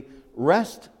 Specifically,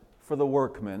 rest for the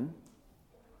workman,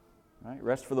 right?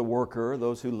 Rest for the worker,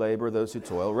 those who labor, those who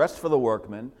toil. Rest for the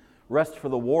workman, rest for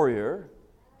the warrior,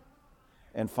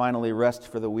 and finally, rest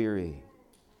for the weary.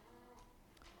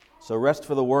 So rest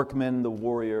for the workman, the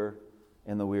warrior,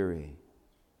 and the weary.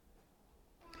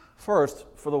 First,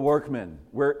 for the workman,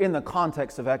 we're in the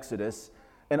context of Exodus,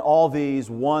 and all these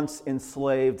once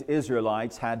enslaved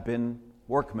Israelites had been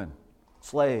workmen,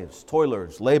 slaves,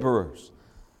 toilers, laborers.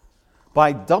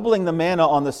 By doubling the manna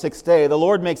on the sixth day, the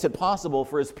Lord makes it possible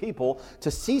for His people to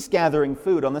cease gathering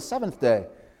food on the seventh day.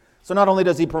 So not only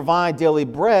does He provide daily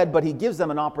bread, but He gives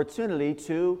them an opportunity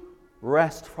to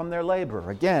rest from their labor.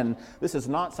 Again, this is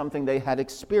not something they had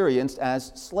experienced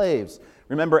as slaves.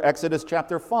 Remember Exodus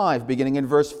chapter 5, beginning in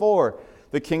verse 4.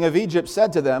 The king of Egypt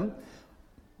said to them,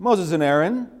 Moses and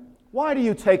Aaron, why do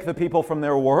you take the people from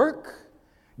their work?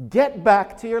 Get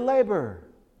back to your labor.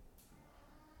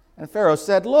 And Pharaoh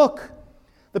said, look,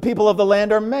 the people of the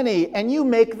land are many, and you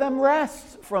make them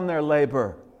rest from their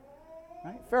labor.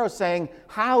 Right? Pharaoh's saying,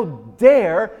 how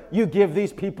dare you give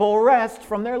these people rest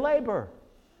from their labor?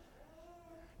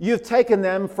 You've taken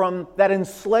them from that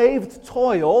enslaved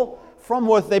toil from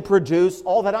what they produce,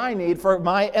 all that I need for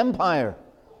my empire.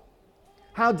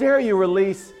 How dare you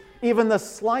release even the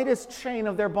slightest chain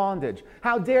of their bondage?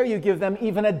 How dare you give them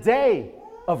even a day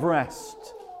of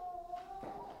rest?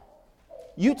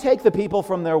 You take the people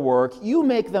from their work, you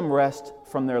make them rest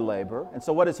from their labor. And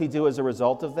so what does He do as a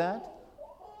result of that?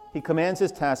 He commands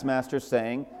His taskmasters,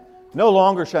 saying, no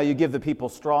longer shall you give the people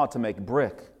straw to make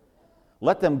brick.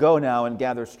 Let them go now and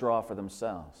gather straw for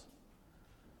themselves.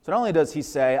 So not only does He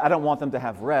say, I don't want them to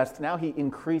have rest, now He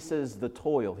increases the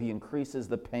toil. He increases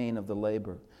the pain of the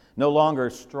labor. No longer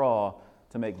straw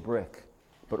to make brick,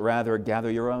 but rather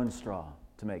gather your own straw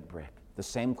to make brick. The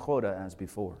same quota as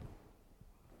before.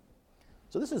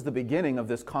 So this is the beginning of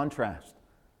this contrast.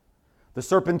 The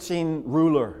serpentine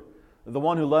ruler, the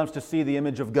one who loves to see the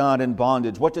image of God in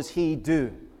bondage, what does he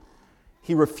do?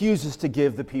 He refuses to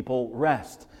give the people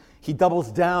rest. He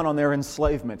doubles down on their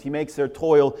enslavement. He makes their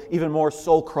toil even more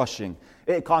soul-crushing.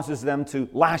 It causes them to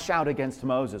lash out against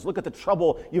Moses. Look at the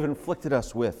trouble you've inflicted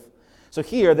us with. So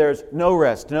here there's no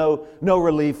rest, no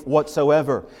relief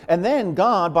whatsoever. And then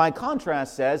God, by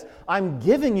contrast, says, I'm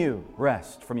giving you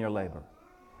rest from your labor.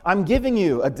 I'm giving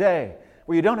you a day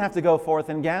where you don't have to go forth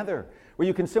and gather, where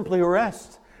you can simply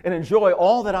rest and enjoy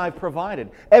all that I've provided.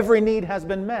 Every need has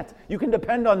been met. You can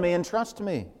depend on me and trust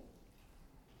me.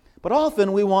 But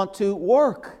often we want to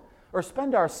work or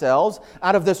spend ourselves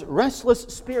out of this restless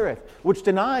spirit which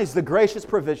denies the gracious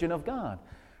provision of God.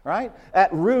 Right?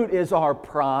 At root is our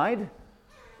pride.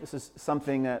 This is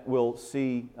something that we'll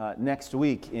see next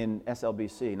week in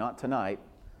SLBC, not tonight.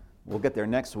 We'll get there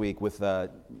next week with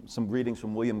some readings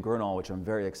from William Gurnall, which I'm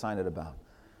very excited about.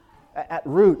 At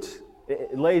root,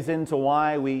 it lays into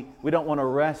why we don't want to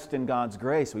rest in God's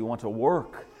grace. We want to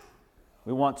work.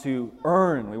 We want to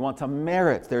earn. We want to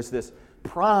merit. There's this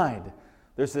pride.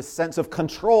 There's this sense of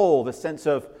control, the sense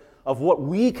of what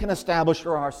we can establish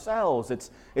for ourselves.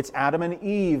 It's Adam and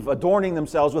Eve adorning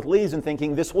themselves with leaves and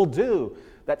thinking, this will do.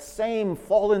 That same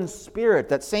fallen spirit,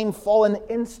 that same fallen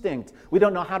instinct. We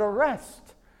don't know how to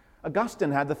rest.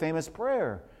 Augustine had the famous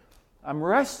prayer, I'm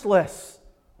restless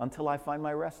until I find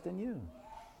my rest in you.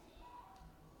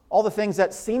 All the things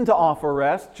that seem to offer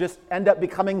rest just end up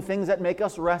becoming things that make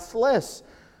us restless.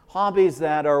 Hobbies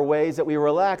that are ways that we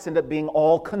relax end up being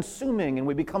all-consuming, and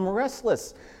we become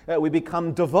restless. We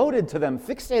become devoted to them,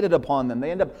 fixated upon them.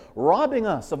 They end up robbing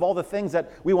us of all the things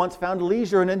that we once found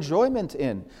leisure and enjoyment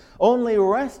in. Only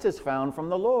rest is found from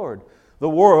the Lord. The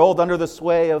world, under the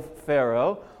sway of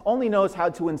Pharaoh, only knows how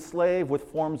to enslave with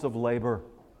forms of labor.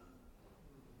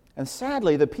 And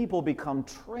sadly, the people become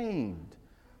trained.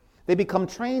 They become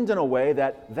trained in a way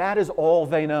that is all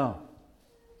they know.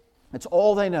 It's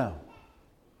all they know.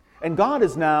 And God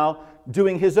is now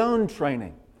doing His own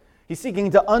training. He's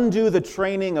seeking to undo the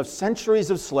training of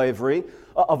centuries of slavery,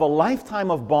 of a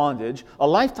lifetime of bondage, a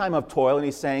lifetime of toil, and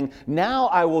He's saying, now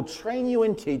I will train you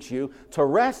and teach you to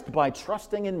rest by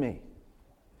trusting in me.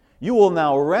 You will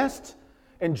now rest,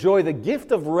 enjoy the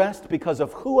gift of rest because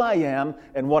of who I am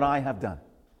and what I have done.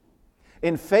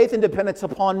 In faith and dependence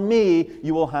upon me,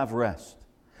 you will have rest.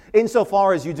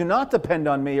 Insofar as you do not depend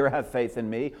on me or have faith in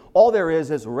me, all there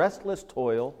is restless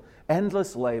toil,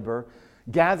 endless labor,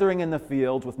 gathering in the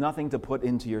fields with nothing to put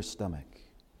into your stomach.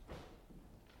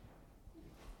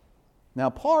 Now,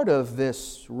 part of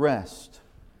this rest,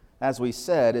 as we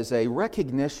said, is a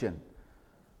recognition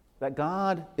that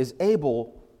God is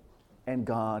able and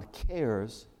God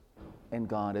cares and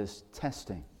God is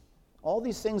testing. All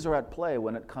these things are at play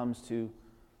when it comes to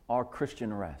our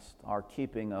Christian rest, our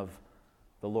keeping of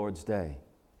the Lord's Day.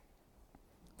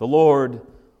 The Lord,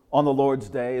 on the Lord's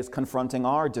Day, is confronting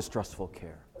our distrustful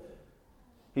care.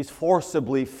 He's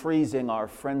forcibly freezing our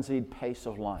frenzied pace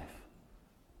of life.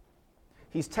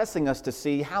 He's testing us to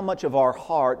see how much of our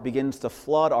heart begins to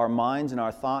flood our minds and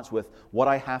our thoughts with what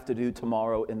I have to do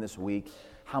tomorrow in this week,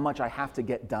 how much I have to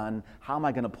get done, how am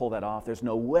I going to pull that off? There's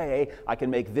no way I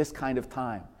can make this kind of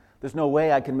time. There's no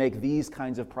way I can make these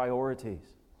kinds of priorities.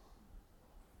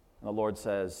 And the Lord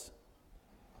says,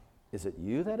 is it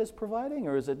you that is providing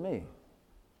or is it me?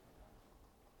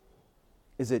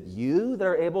 Is it you that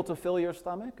are able to fill your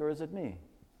stomach or is it me?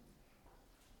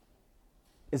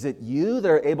 Is it you that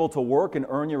are able to work and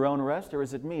earn your own rest or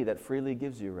is it me that freely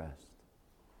gives you rest?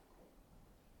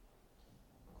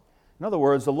 In other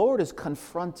words, the Lord is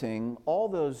confronting all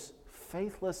those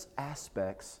faithless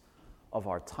aspects of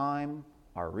our time,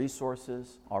 our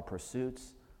resources, our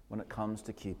pursuits when it comes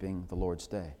to keeping the Lord's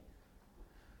Day.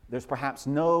 There's perhaps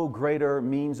no greater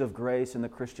means of grace in the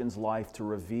Christian's life to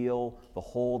reveal the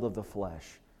hold of the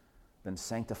flesh than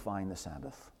sanctifying the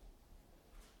Sabbath.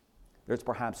 There's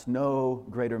perhaps no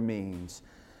greater means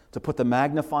to put the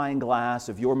magnifying glass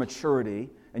of your maturity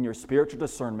and your spiritual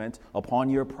discernment upon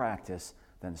your practice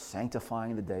than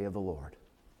sanctifying the day of the Lord.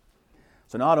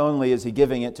 So not only is He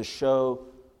giving it to show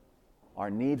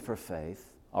our need for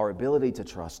faith, our ability to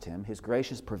trust Him, His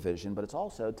gracious provision, but it's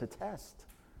also to test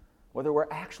whether we're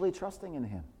actually trusting in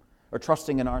Him or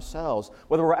trusting in ourselves,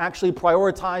 whether we're actually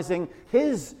prioritizing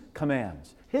His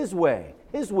commands, His way,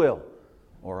 His will,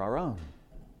 or our own.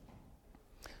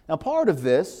 Now, part of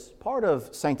this, part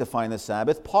of sanctifying the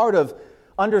Sabbath, part of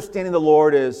understanding the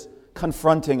Lord is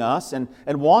confronting us and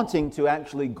wanting to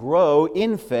actually grow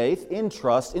in faith, in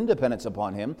trust, in dependence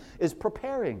upon Him, is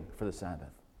preparing for the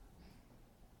Sabbath.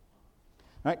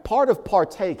 Right? Part of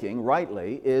partaking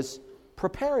rightly is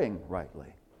preparing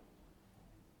rightly.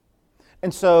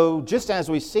 And so, just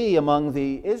as we see among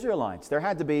the Israelites, there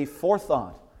had to be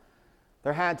forethought.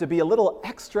 There had to be a little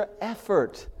extra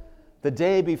effort the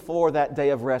day before that day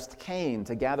of rest came,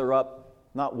 to gather up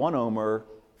not 1 omer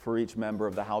for each member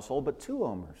of the household, but 2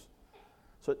 omers.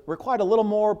 So it required a little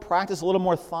more practice, a little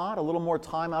more thought, a little more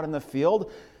time out in the field.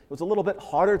 It was a little bit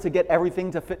harder to get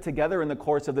everything to fit together in the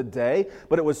course of the day,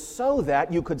 but it was so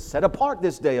that you could set apart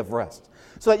this day of rest,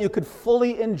 so that you could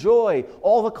fully enjoy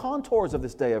all the contours of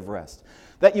this day of rest,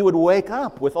 that you would wake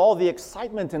up with all the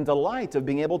excitement and delight of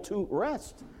being able to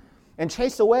rest and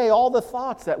chase away all the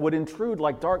thoughts that would intrude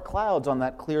like dark clouds on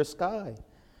that clear sky.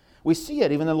 We see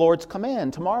it even in the Lord's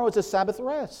command. Tomorrow is a Sabbath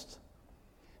rest.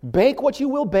 Bake what you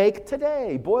will bake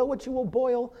today. Boil what you will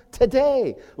boil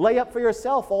today. Lay up for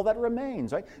yourself all that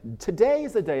remains. Right? Today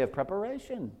is the day of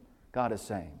preparation, God is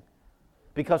saying,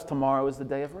 because tomorrow is the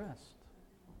day of rest.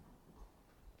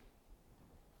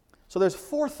 So there's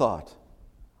forethought.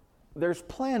 There's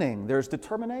planning. There's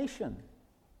determination.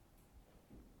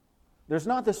 There's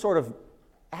not this sort of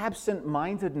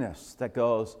absent-mindedness that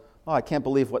goes, oh, I can't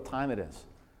believe what time it is.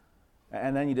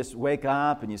 And then you just wake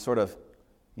up and you sort of,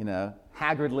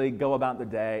 haggardly go about the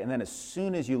day, and then as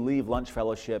soon as you leave lunch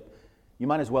fellowship, you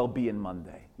might as well be in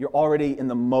Monday. You're already in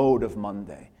the mode of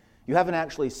Monday. You haven't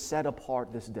actually set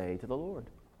apart this day to the Lord.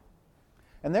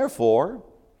 And therefore,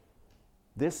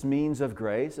 this means of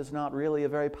grace is not really a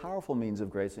very powerful means of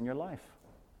grace in your life.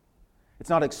 It's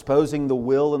not exposing the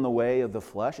will and the way of the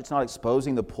flesh. It's not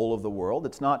exposing the pull of the world.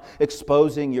 It's not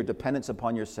exposing your dependence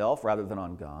upon yourself rather than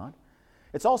on God.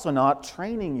 It's also not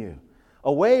training you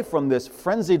away from this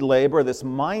frenzied labor, this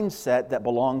mindset that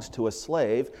belongs to a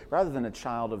slave rather than a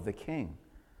child of the King.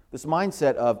 This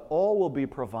mindset of all will be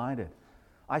provided.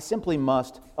 I simply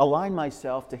must align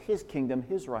myself to His kingdom,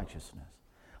 His righteousness.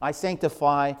 I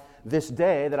sanctify this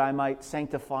day that I might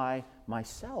sanctify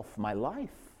myself, my life.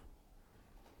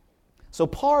 So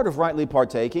part of rightly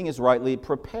partaking is rightly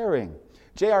preparing.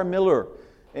 J.R. Miller,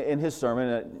 in his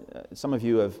sermon, some of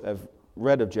you have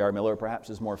read of J.R. Miller, perhaps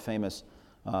his more famous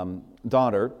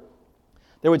daughter,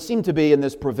 there would seem to be in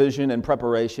this provision and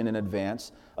preparation in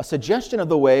advance a suggestion of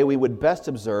the way we would best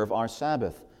observe our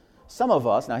Sabbath. Some of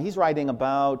us, now he's writing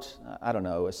about,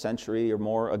 a century or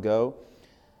more ago.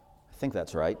 I think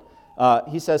that's right.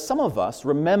 He says, some of us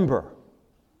remember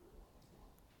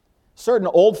certain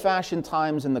old-fashioned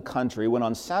times in the country when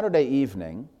on Saturday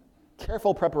evening,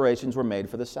 careful preparations were made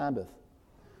for the Sabbath.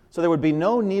 So there would be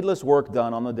no needless work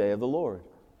done on the day of the Lord.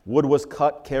 Wood was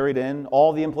cut, carried in.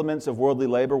 All the implements of worldly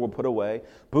labor were put away.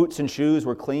 Boots and shoes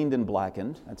were cleaned and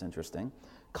blackened. That's interesting.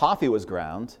 Coffee was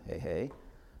ground.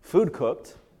 Food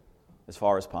cooked as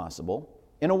far as possible.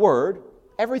 In a word,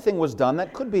 everything was done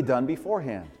that could be done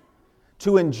beforehand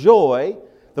to enjoy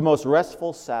the most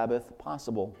restful Sabbath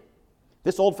possible.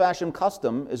 This old-fashioned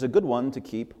custom is a good one to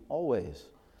keep always.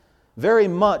 Very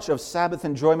much of Sabbath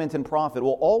enjoyment and profit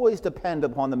will always depend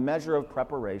upon the measure of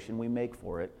preparation we make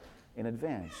for it in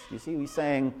advance. You see, he's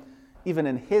saying, even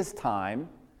in his time,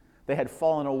 they had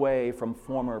fallen away from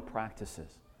former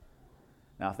practices.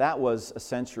 Now, if that was a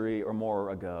century or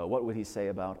more ago, what would he say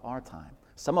about our time?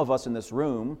 Some of us in this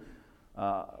room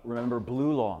remember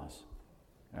blue laws.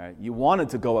 All right? You wanted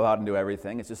to go out and do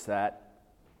everything. It's just that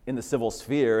in the civil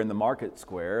sphere, in the market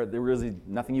square, there was really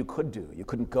nothing you could do. You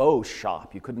couldn't go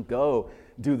shop. You couldn't go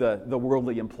do the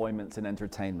worldly employments and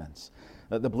entertainments.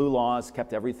 The blue laws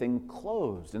kept everything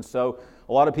closed. And so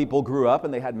a lot of people grew up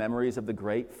and they had memories of the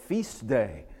great feast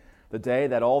day, the day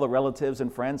that all the relatives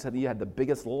and friends you had the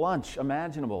biggest lunch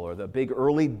imaginable, or the big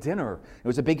early dinner. It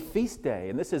was a big feast day.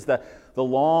 And this is the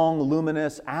long,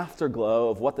 luminous afterglow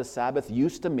of what the Sabbath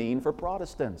used to mean for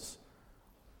Protestants.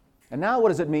 And now what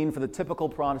does it mean for the typical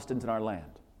Protestant in our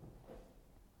land?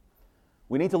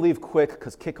 We need to leave quick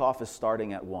because kickoff is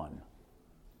starting at 1.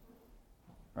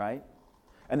 Right?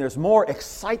 And there's more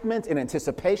excitement and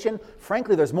anticipation.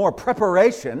 Frankly, there's more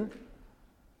preparation.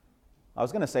 I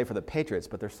was going to say for the Patriots,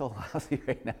 but they're so lousy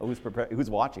right now. Who's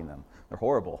watching them? They're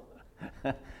horrible.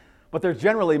 But there's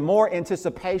generally more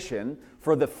anticipation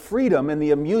for the freedom and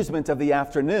the amusement of the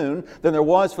afternoon than there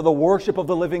was for the worship of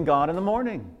the living God in the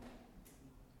morning.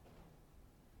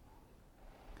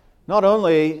 Not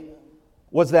only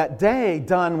was that day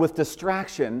done with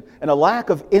distraction and a lack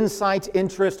of insight,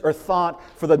 interest, or thought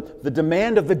for the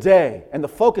demand of the day and the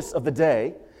focus of the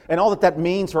day and all that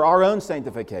means for our own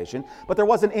sanctification, but there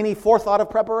wasn't any forethought of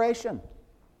preparation.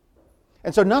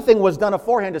 And so nothing was done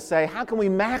beforehand to say, how can we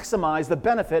maximize the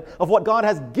benefit of what God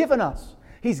has given us?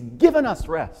 He's given us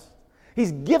rest.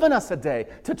 He's given us a day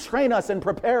to train us and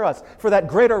prepare us for that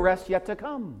greater rest yet to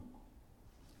come.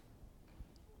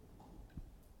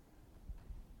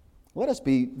 Let us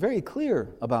be very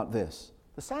clear about this.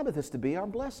 The Sabbath is to be our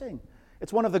blessing.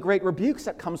 It's one of the great rebukes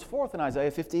that comes forth in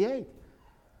Isaiah 58.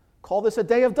 Call this a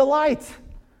day of delight.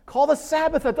 Call the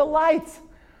Sabbath a delight.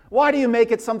 Why do you make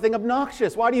it something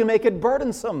obnoxious? Why do you make it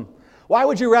burdensome? Why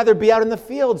would you rather be out in the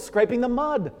field scraping the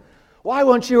mud? Why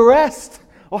won't you rest?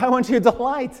 Why won't you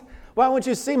delight? Why won't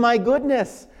you see my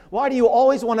goodness? Why do you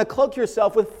always want to cloak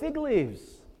yourself with fig leaves?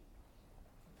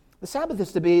 The Sabbath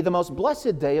is to be the most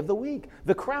blessed day of the week,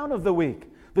 the crown of the week,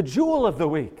 the jewel of the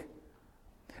week.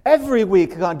 Every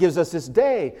week God gives us this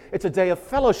day. It's a day of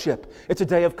fellowship. It's a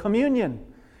day of communion.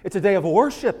 It's a day of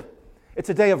worship. It's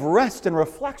a day of rest and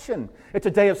reflection. It's a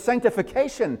day of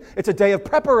sanctification. It's a day of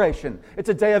preparation. It's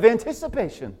a day of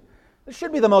anticipation. It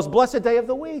should be the most blessed day of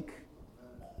the week.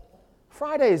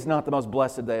 Friday is not the most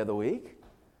blessed day of the week.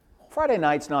 Friday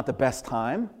night's not the best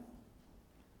time.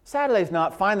 Saturday's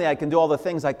not, finally I can do all the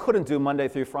things I couldn't do Monday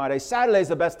through Friday. Saturday's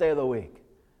the best day of the week.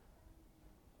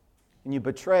 And you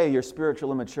betray your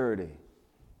spiritual immaturity.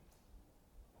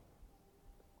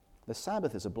 The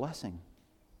Sabbath is a blessing.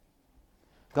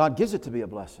 God gives it to be a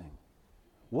blessing.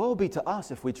 Woe be to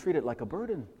us if we treat it like a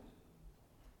burden.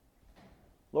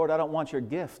 Lord, I don't want your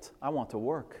gift. I want to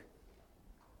work.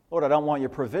 Lord, I don't want your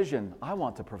provision. I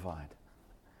want to provide.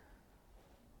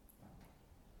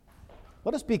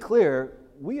 Let us be clear.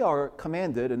 We are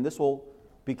commanded, and this will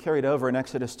be carried over in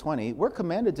Exodus 20, we're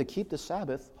commanded to keep the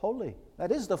Sabbath holy. That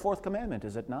is the fourth commandment,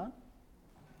 is it not?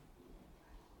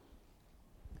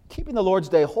 Keeping the Lord's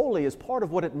Day holy is part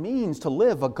of what it means to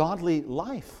live a godly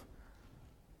life.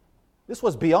 This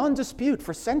was beyond dispute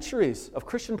for centuries of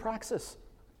Christian praxis.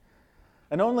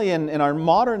 And only in our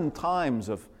modern times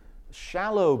of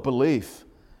shallow belief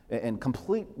and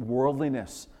complete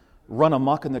worldliness run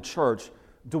amok in the church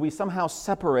do we somehow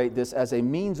separate this as a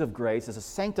means of grace, as a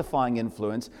sanctifying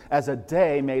influence, as a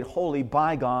day made holy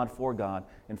by God, for God,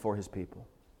 and for His people.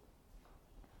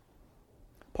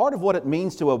 Part of what it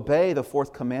means to obey the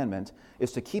fourth commandment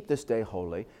is to keep this day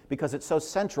holy because it's so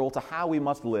central to how we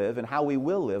must live and how we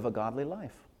will live a godly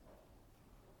life.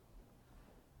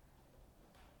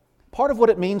 Part of what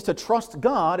it means to trust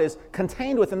God is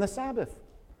contained within the Sabbath.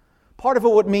 Part of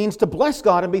what it means to bless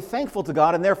God and be thankful to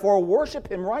God and therefore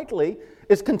worship Him rightly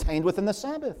is contained within the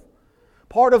Sabbath.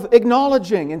 Part of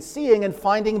acknowledging and seeing and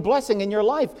finding blessing in your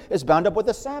life is bound up with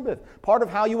the Sabbath. Part of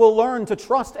how you will learn to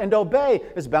trust and obey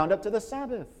is bound up to the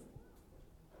Sabbath.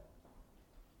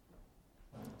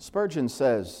 Spurgeon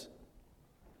says,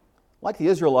 like the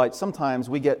Israelites, sometimes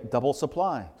we get double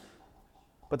supply.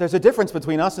 But there's a difference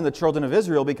between us and the children of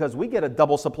Israel because we get a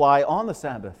double supply on the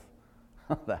Sabbath.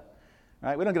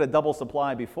 Right? We don't get a double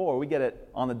supply before. We get it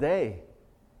on the day.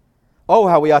 Oh,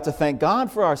 how we ought to thank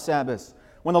God for our Sabbaths.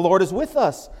 When the Lord is with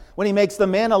us, when He makes the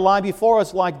manna lie before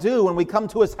us like dew, when we come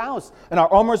to His house and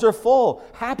our omers are full.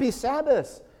 Happy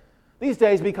Sabbaths. These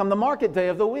days become the market day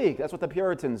of the week. That's what the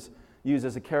Puritans use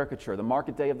as a caricature, the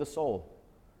market day of the soul.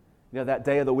 You know, that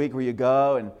day of the week where you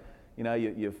go and, you know,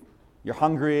 you're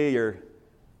hungry,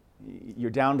 you're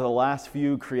down to the last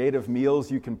few creative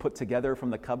meals you can put together from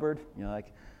the cupboard.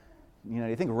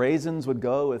 You think raisins would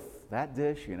go with that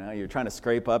dish? You know, you're trying to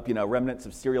scrape up, remnants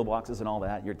of cereal boxes and all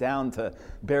that. You're down to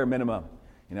bare minimum,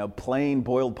 plain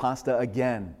boiled pasta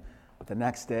again. But the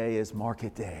next day is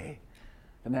market day.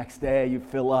 The next day you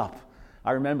fill up.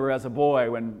 I remember as a boy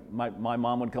when my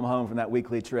mom would come home from that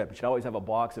weekly trip. She'd always have a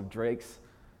box of Drake's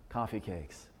coffee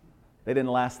cakes. They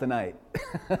didn't last the night.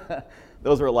 We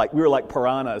were like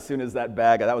piranha as soon as that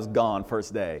was gone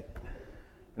first day.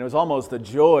 And it was almost the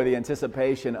joy, the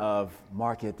anticipation of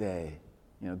market day,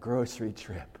 grocery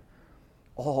trip.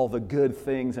 All the good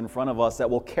things in front of us that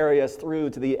will carry us through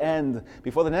to the end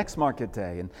before the next market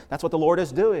day. And that's what the Lord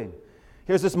is doing.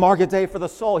 Here's this market day for the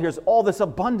soul. Here's all this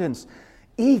abundance.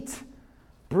 Eat,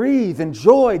 breathe,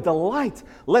 enjoy, delight.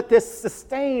 Let this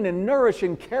sustain and nourish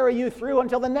and carry you through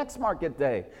until the next market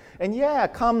day. And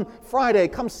come Friday,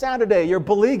 come Saturday, you're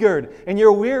beleaguered and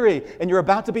you're weary and you're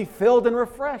about to be filled and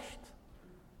refreshed.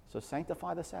 So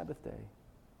sanctify the Sabbath day.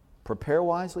 Prepare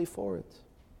wisely for it.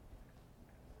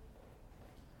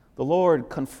 The Lord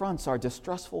confronts our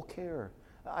distressful care.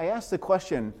 I ask the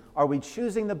question, are we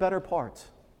choosing the better part?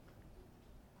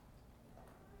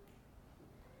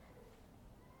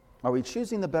 Are we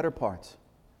choosing the better part?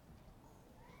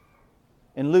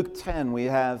 In Luke 10, we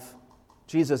have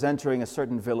Jesus entering a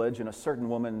certain village and a certain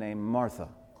woman named Martha.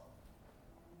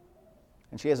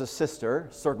 And she has a sister,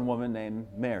 a certain woman named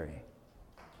Mary.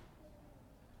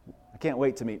 I can't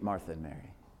wait to meet Martha and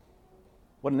Mary.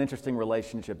 What an interesting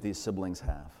relationship these siblings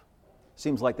have.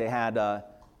 Seems like they had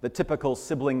the typical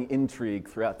sibling intrigue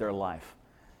throughout their life.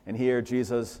 And here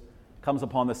Jesus comes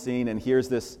upon the scene, and here's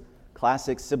this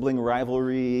classic sibling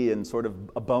rivalry and sort of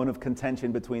a bone of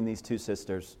contention between these two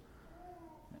sisters.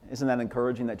 Isn't that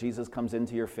encouraging that Jesus comes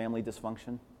into your family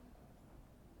dysfunction?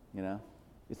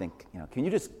 You think, can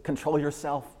you just control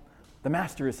yourself? The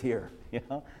master is here,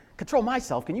 Control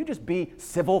myself. Can you just be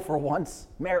civil for once,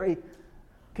 Mary?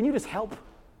 Can you just help?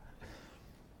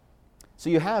 So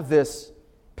you have this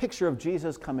picture of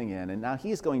Jesus coming in, and now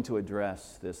he's going to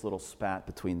address this little spat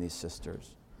between these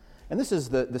sisters. And this is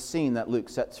the scene that Luke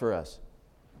sets for us.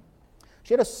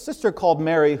 She had a sister called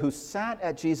Mary who sat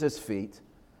at Jesus' feet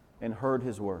and heard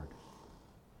his word.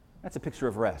 That's a picture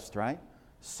of rest, right?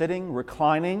 Sitting,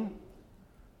 reclining,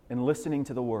 and listening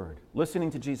to the word,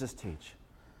 listening to Jesus teach.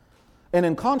 And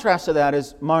in contrast to that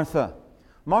is Martha.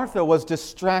 Martha was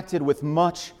distracted with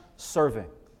much serving.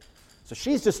 So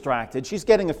she's distracted. She's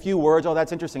getting a few words. Oh,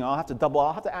 that's interesting. I'll have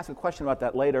to ask a question about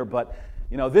that later, but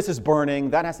this is burning.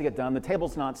 That has to get done. The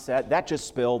table's not set. That just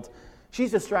spilled.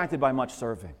 She's distracted by much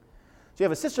serving. So you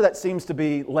have a sister that seems to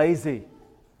be lazy,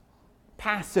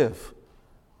 passive,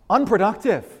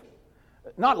 unproductive,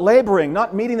 not laboring,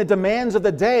 not meeting the demands of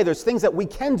the day. There's things that we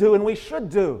can do and we should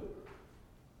do.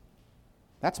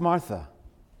 That's Martha.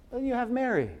 Then you have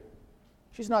Mary.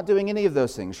 She's not doing any of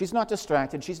those things. She's not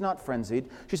distracted. She's not frenzied.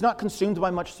 She's not consumed by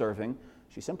much serving.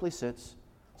 She simply sits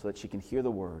so that she can hear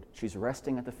the word. She's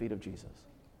resting at the feet of Jesus.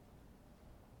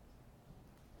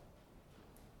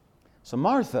 So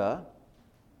Martha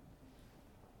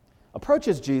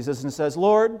approaches Jesus and says,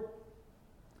 Lord,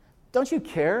 don't you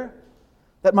care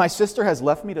that my sister has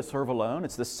left me to serve alone?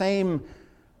 It's the same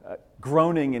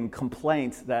groaning and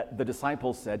complaint that the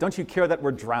disciples said. Don't you care that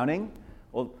we're drowning?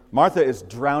 Well, Martha is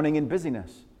drowning in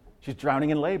busyness. She's drowning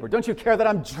in labor. Don't you care that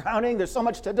I'm drowning? There's so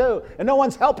much to do, and no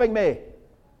one's helping me.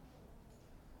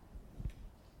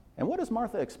 And what does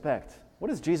Martha expect? What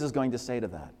is Jesus going to say to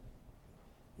that?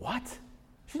 What?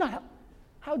 She's not.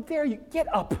 How dare you?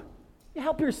 Get up. You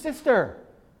help your sister.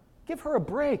 Give her a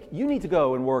break. You need to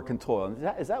go and work and toil.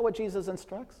 Is that what Jesus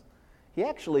instructs? He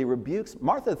actually rebukes.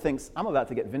 Martha thinks, I'm about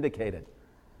to get vindicated.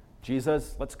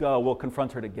 Jesus, let's go. We'll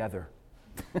confront her together.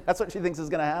 That's what she thinks is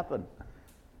going to happen.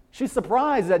 She's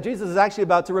surprised that Jesus is actually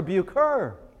about to rebuke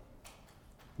her.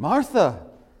 Martha,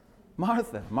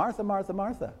 Martha, Martha, Martha,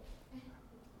 Martha.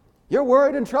 You're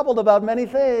worried and troubled about many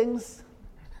things.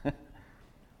 It's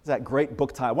that great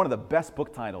book title, one of the best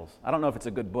book titles. I don't know if it's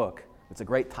a good book. It's a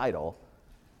great title.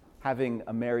 Having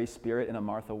a Mary spirit in a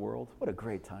Martha world. What a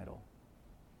great title.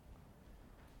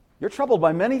 You're troubled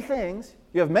by many things.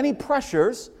 You have many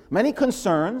pressures, many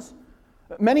concerns,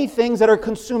 many things that are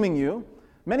consuming you,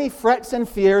 many frets and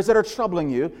fears that are troubling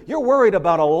you. You're worried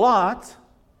about a lot,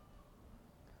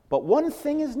 but one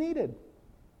thing is needed.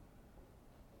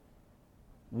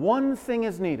 One thing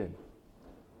is needed.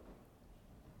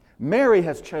 Mary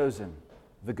has chosen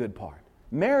the good part.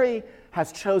 Mary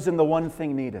has chosen the one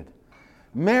thing needed.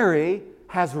 Mary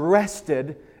has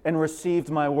rested and received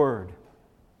my word.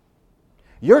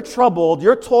 You're troubled,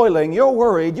 you're toiling, you're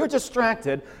worried, you're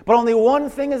distracted, but only one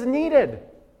thing is needed.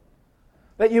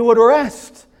 That you would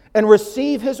rest and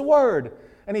receive his word.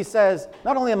 And he says,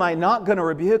 not only am I not going to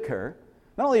rebuke her,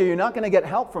 not only are you not going to get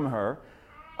help from her,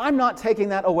 I'm not taking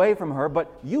that away from her,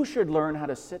 but you should learn how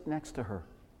to sit next to her.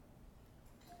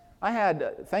 I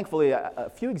had, thankfully,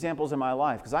 a few examples in my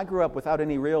life, because I grew up without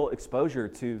any real exposure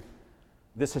to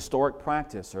this historic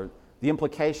practice or the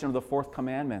implication of the fourth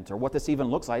commandment or what this even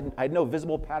looks like. I had no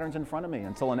visible patterns in front of me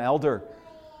until an elder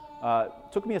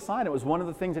took me aside. It was one of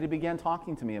the things that he began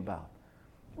talking to me about.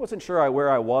 I wasn't sure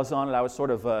where I was on it. I was sort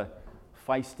of a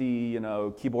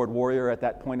feisty, keyboard warrior at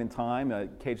that point in time, a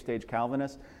cage stage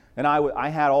Calvinist. And I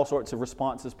had all sorts of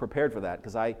responses prepared for that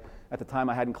because at the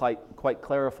time I hadn't quite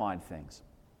clarified things.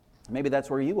 Maybe that's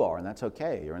where you are, and that's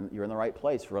okay. You're in the right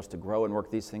place for us to grow and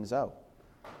work these things out.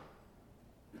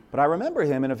 But I remember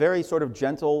him in a very sort of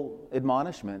gentle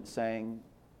admonishment saying,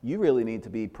 you really need to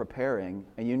be preparing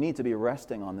and you need to be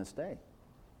resting on this day.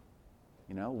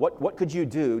 What could you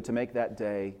do to make that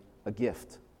day a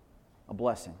gift, a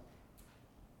blessing?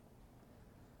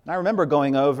 And I remember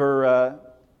going over,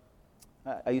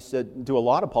 I used to do a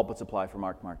lot of pulpit supply for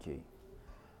Mark Marquis.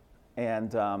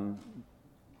 And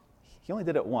he only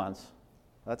did it once.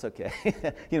 That's okay.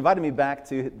 He invited me back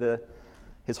to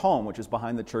his home, which is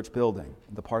behind the church building,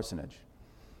 the parsonage.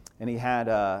 And he had,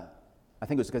 I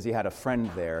think it was because he had a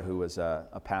friend there who was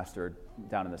a pastor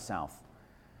down in the south.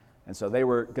 And so they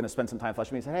were going to spend some time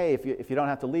fleshing me. He said, hey, if you don't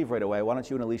have to leave right away, why don't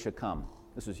you and Alicia come?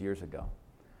 This was years ago.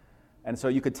 And so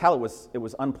you could tell it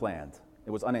was unplanned.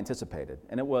 It was unanticipated.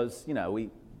 And it was,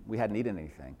 we hadn't eaten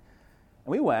anything.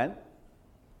 And we went,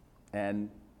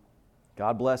 and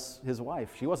God bless his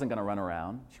wife. She wasn't going to run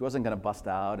around. She wasn't going to bust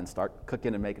out and start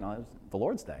cooking and making all. It was the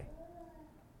Lord's Day.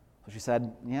 So she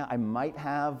said, yeah, I might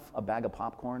have a bag of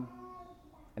popcorn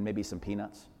and maybe some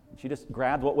peanuts. And she just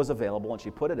grabbed what was available and she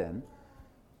put it in.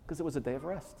 Because it was a day of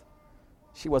rest.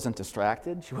 She wasn't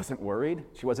distracted. She wasn't worried.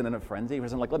 She wasn't in a frenzy. She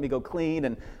wasn't like, let me go clean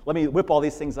and let me whip all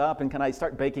these things up and can I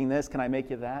start baking this? Can I make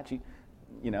you that? She,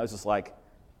 it was just like,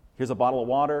 here's a bottle of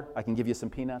water. I can give you some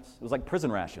peanuts. It was like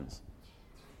prison rations.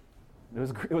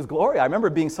 It was glory. I remember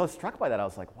being so struck by that. I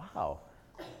was like, wow,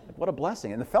 what a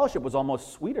blessing. And the fellowship was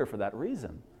almost sweeter for that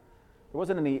reason. There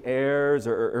wasn't any airs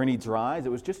or any dries.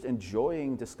 It was just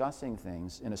enjoying discussing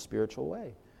things in a spiritual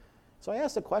way. So I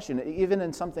asked the question, even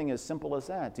in something as simple as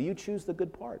that, do you choose the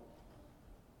good part?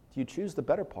 Do you choose the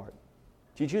better part?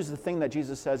 Do you choose the thing that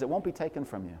Jesus says, it won't be taken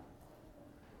from you?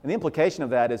 And the implication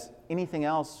of that is anything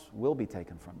else will be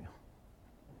taken from you.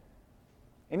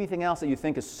 Anything else that you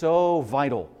think is so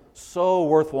vital, so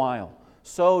worthwhile,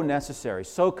 so necessary,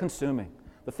 so consuming,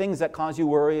 the things that cause you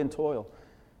worry and toil,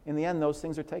 in the end, those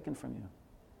things are taken from you.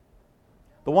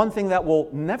 The one thing that will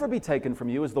never be taken from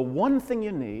you is the one thing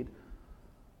you need,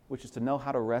 which is to know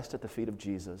how to rest at the feet of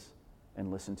Jesus and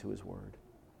listen to his word.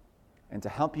 And to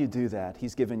help you do that,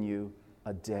 he's given you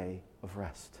a day of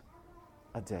rest.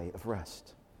 A day of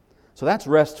rest. So that's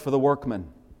rest for the workman.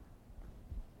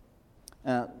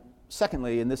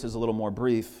 Secondly, and this is a little more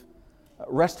brief,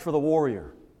 rest for the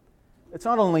warrior. It's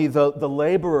not only the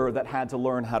laborer that had to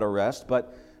learn how to rest,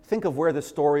 but think of where the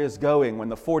story is going when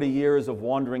the 40 years of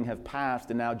wandering have passed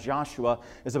and now Joshua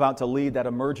is about to lead that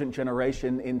emergent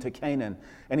generation into Canaan.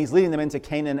 And he's leading them into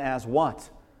Canaan as what?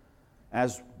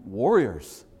 As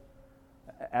warriors,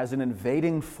 as an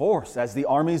invading force, as the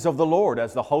armies of the Lord,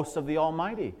 as the hosts of the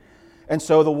Almighty. And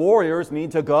so the warriors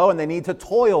need to go and they need to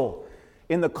toil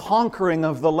in the conquering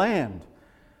of the land.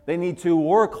 They need to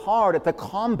work hard at the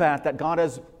combat that God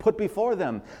has put before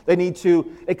them. They need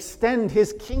to extend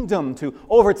his kingdom to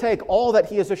overtake all that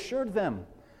he has assured them.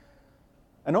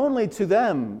 And only to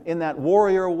them, in that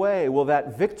warrior way, will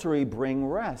that victory bring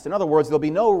rest. In other words, there'll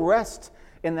be no rest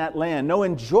in that land, no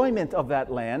enjoyment of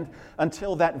that land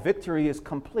until that victory is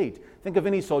complete. Think of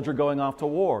any soldier going off to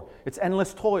war. It's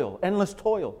endless toil, endless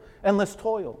toil, endless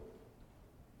toil,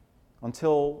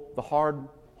 until the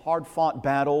hard-fought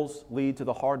battles lead to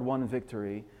the hard-won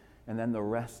victory, and then the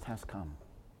rest has come.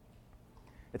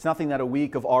 It's nothing that a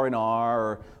week of R&R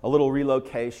or a little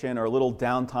relocation or a little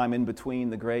downtime in between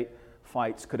the great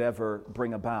fights could ever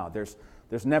bring about. There's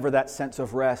never that sense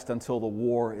of rest until the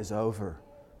war is over.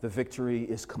 The victory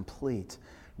is complete.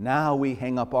 Now we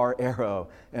hang up our arrow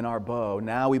and our bow.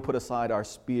 Now we put aside our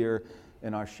spear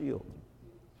and our shield.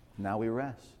 Now we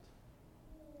rest.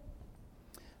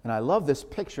 And I love this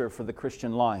picture for the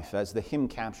Christian life as the hymn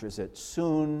captures it.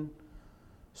 Soon,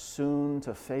 soon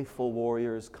to faithful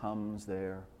warriors comes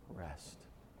their rest.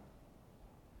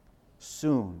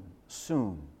 Soon,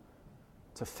 soon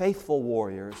to faithful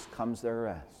warriors comes their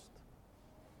rest.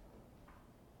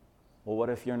 Well, what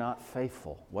if you're not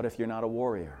faithful? What if you're not a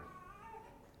warrior?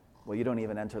 Well, you don't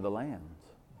even enter the land.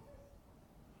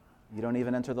 You don't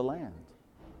even enter the land.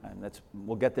 And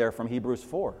we'll get there from Hebrews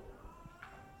 4.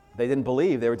 They didn't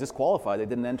believe. They were disqualified. They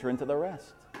didn't enter into the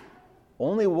rest.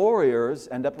 Only warriors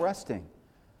end up resting.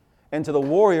 And to the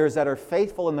warriors that are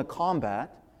faithful in the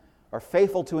combat, are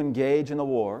faithful to engage in the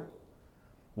war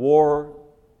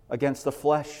against the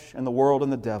flesh and the world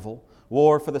and the devil,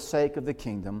 war for the sake of the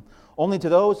kingdom, only to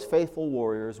those faithful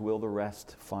warriors will the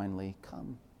rest finally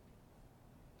come.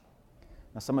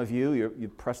 Now, some of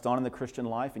you've pressed on in the Christian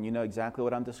life and you know exactly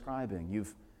what I'm describing.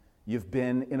 You've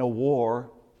been in a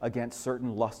war against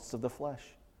certain lusts of the flesh.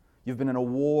 You've been in a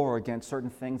war against certain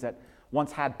things that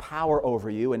once had power over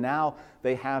you, and now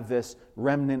they have this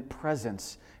remnant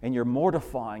presence, and you're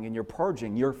mortifying and you're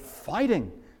purging, you're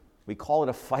fighting. We call it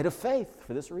a fight of faith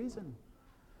for this reason.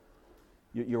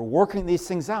 You're working these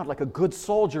things out like a good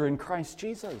soldier in Christ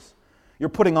Jesus. You're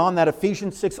putting on that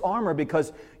Ephesians 6 armor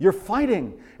because you're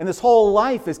fighting. And this whole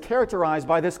life is characterized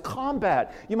by this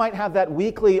combat. You might have that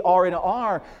weekly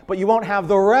R&R, but you won't have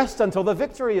the rest until the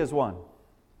victory is won.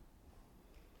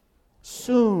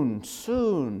 Soon,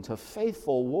 soon to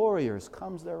faithful warriors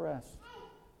comes their rest.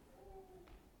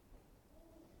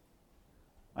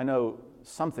 I know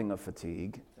something of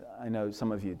fatigue. I know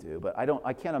some of you do, but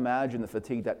I can't imagine the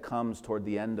fatigue that comes toward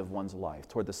the end of one's life,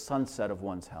 toward the sunset of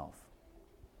one's health.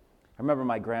 I remember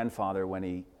my grandfather when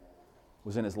he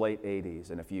was in his late 80s,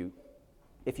 and if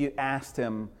you asked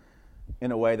him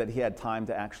in a way that he had time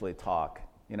to actually talk,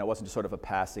 it wasn't just sort of a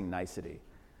passing nicety.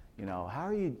 How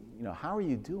are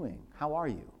you doing? How are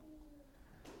you?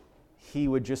 He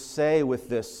would just say with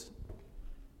this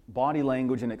body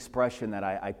language and expression that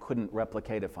I couldn't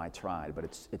replicate if I tried, but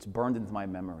it's burned into my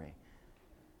memory.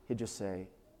 He'd just say,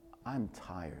 I'm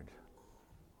tired.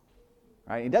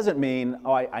 Right? He doesn't mean,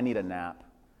 I need a nap,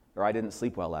 or I didn't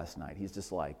sleep well last night. He's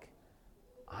just like,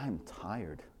 I'm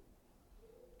tired.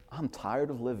 I'm tired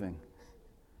of living.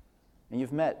 And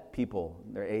you've met people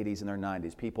in their 80s and their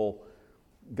 90s, people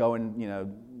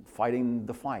going, fighting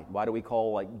the fight. Why do we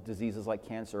call diseases like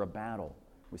cancer a battle?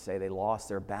 We say they lost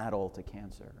their battle to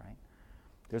cancer, right?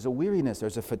 There's a weariness,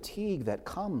 there's a fatigue that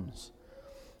comes.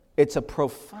 It's a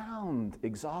profound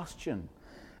exhaustion.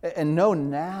 And no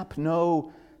nap,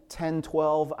 no 10,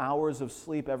 12 hours of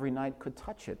sleep every night could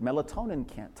touch it. Melatonin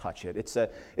can't touch it. It's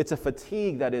a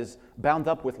fatigue that is bound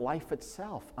up with life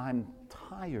itself. I'm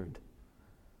tired.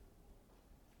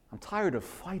 I'm tired of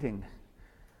fighting.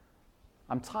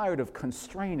 I'm tired of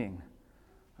constraining.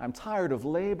 I'm tired of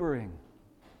laboring.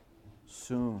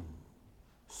 Soon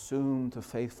to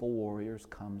faithful warriors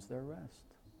comes their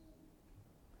rest.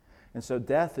 And so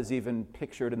death is even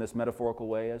pictured in this metaphorical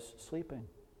way as sleeping.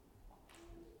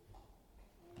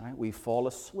 Right? We fall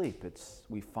asleep.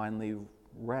 We finally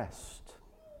rest.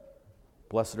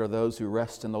 Blessed are those who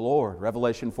rest in the Lord.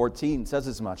 Revelation 14 says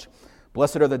as much.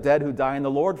 Blessed are the dead who die in the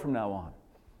Lord from now on.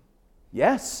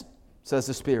 Yes, says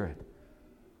the Spirit,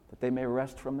 that they may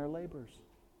rest from their labors.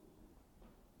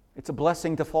 It's a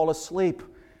blessing to fall asleep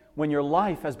when your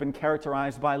life has been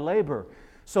characterized by labor.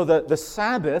 So the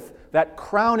Sabbath, that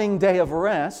crowning day of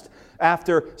rest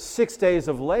after 6 days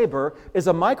of labor, is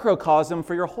a microcosm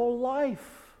for your whole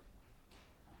life.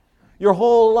 Your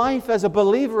whole life as a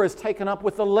believer is taken up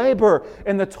with the labor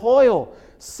and the toil.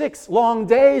 6 long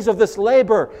days of this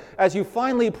labor as you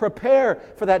finally prepare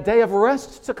for that day of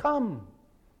rest to come.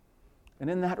 And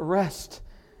in that rest,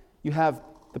 you have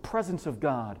the presence of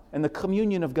God and the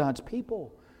communion of God's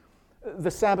people.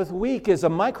 The Sabbath week is a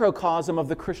microcosm of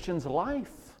the Christian's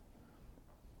life.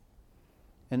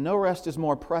 And no rest is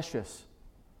more precious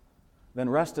than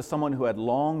rest to someone who had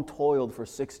long toiled for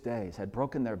 6 days, had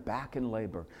broken their back in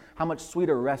labor. How much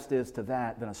sweeter rest is to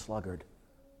that than a sluggard?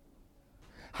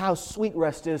 How sweet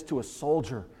rest is to a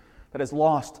soldier that has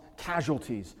lost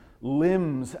casualties,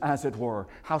 limbs as it were.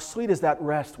 How sweet is that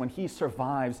rest when he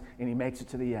survives and he makes it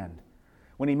to the end.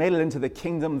 When he made it into the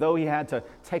kingdom, though he had to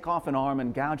take off an arm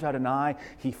and gouge out an eye,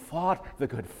 he fought the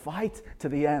good fight to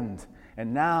the end.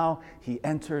 And now he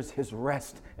enters his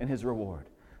rest and his reward.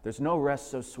 There's no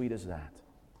rest so sweet as that.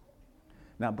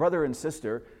 Now, brother and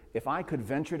sister, if I could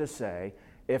venture to say,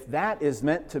 if that is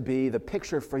meant to be the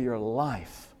picture for your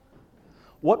life,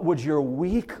 what would your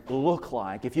week look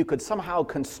like if you could somehow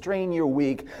constrain your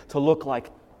week to look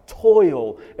like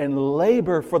toil and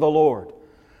labor for the Lord?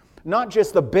 Not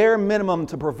just the bare minimum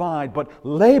to provide, but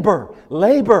labor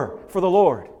for the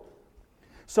Lord,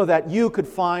 so that you could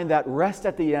find that rest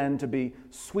at the end to be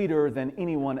sweeter than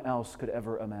anyone else could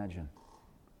ever imagine.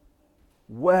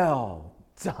 Well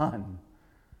done,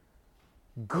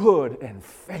 good and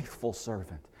faithful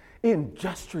servant,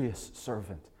 industrious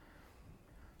servant,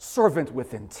 servant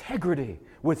with integrity,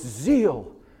 with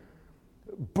zeal,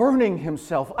 burning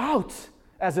himself out,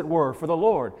 as it were, for the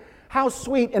Lord. How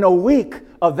sweet in a week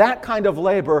of that kind of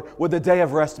labor would the day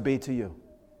of rest be to you?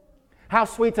 How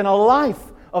sweet in a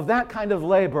life of that kind of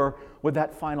labor would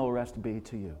that final rest be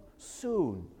to you?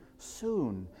 Soon,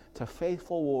 to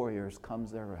faithful warriors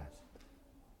comes their rest.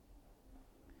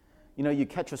 You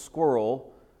catch a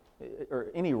squirrel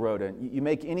or any rodent, you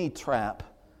make any trap.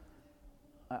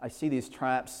 I see these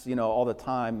traps, all the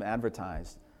time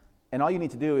advertised. And all you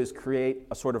need to do is create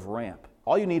a sort of ramp.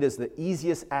 All you need is the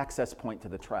easiest access point to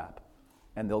the trap,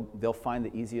 and they'll find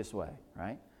the easiest way,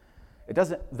 right? It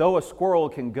doesn't, though a squirrel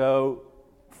can go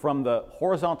from the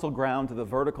horizontal ground to the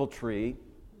vertical tree,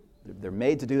 they're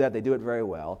made to do that, they do it very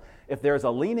well. If there's a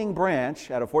leaning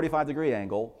branch at a 45-degree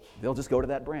angle, they'll just go to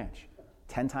that branch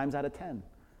 10 times out of 10.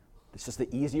 It's just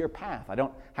the easier path. I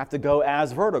don't have to go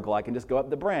as vertical. I can just go up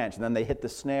the branch, and then they hit the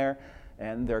snare,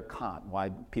 and they're caught. Why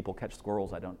people catch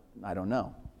squirrels, I don't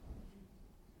know.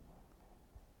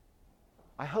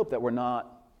 I hope that we're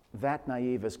not that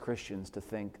naive as Christians to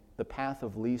think the path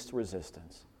of least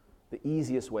resistance, the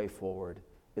easiest way forward,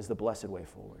 is the blessed way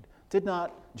forward. Did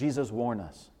not Jesus warn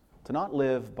us to not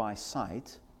live by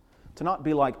sight, to not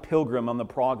be like Pilgrim on the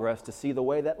Progress, to see the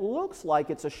way that looks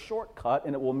like it's a shortcut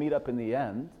and it will meet up in the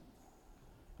end,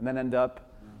 and then end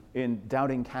up in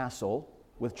Doubting Castle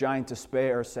with giant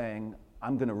despair saying,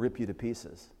 I'm going to rip you to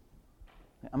pieces.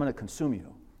 I'm going to consume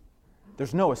you.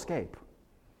 There's no escape.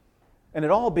 And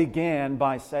it all began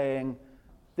by saying,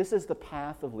 this is the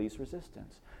path of least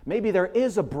resistance. Maybe there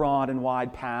is a broad and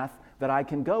wide path that I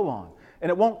can go on. And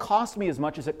it won't cost me as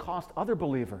much as it cost other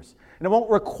believers. And it won't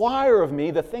require of me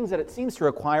the things that it seems to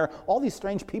require all these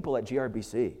strange people at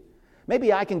GRBC.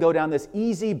 Maybe I can go down this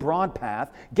easy, broad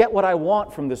path, get what I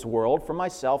want from this world, from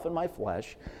myself and my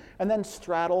flesh, and then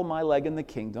straddle my leg in the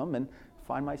kingdom and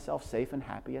find myself safe and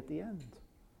happy at the end.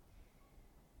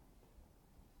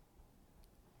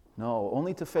 No,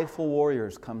 only to faithful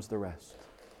warriors comes the rest.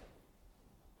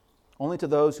 Only to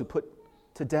those who put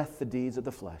to death the deeds of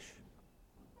the flesh.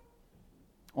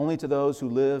 Only to those who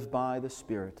live by the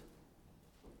Spirit,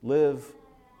 live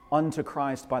unto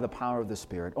Christ by the power of the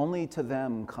Spirit. Only to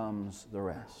them comes the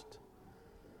rest.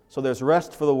 So there's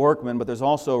rest for the workman, but there's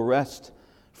also rest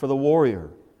for the warrior.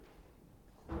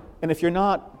 And if you're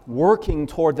not working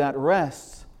toward that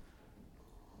rest,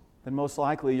 then most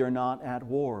likely you're not at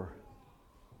war.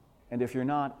 And if you're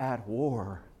not at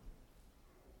war,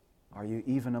 are you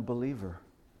even a believer?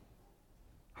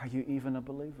 Are you even a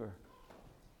believer?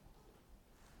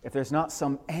 If there's not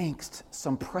some angst,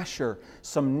 some pressure,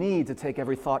 some need to take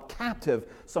every thought captive,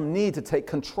 some need to take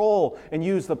control and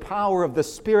use the power of the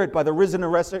Spirit by the risen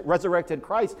and resurrected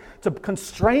Christ to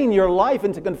constrain your life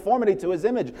into conformity to His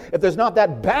image, if there's not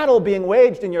that battle being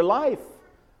waged in your life,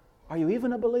 are you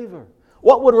even a believer?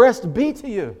 What would rest be to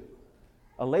you?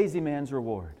 A lazy man's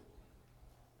reward.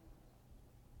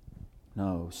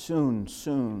 No, soon,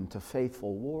 soon to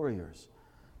faithful warriors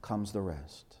comes the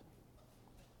rest.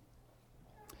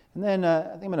 And then I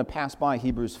think I'm going to pass by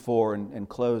Hebrews 4 and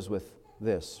close with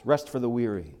this. Rest for the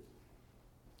weary.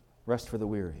 Rest for the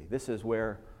weary. This is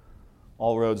where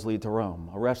all roads lead to Rome.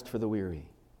 A rest for the weary.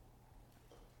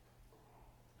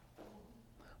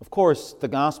 Of course, the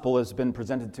gospel has been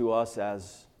presented to us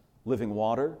as living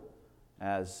water,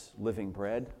 as living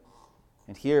bread.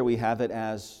 And here we have it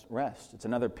as rest. It's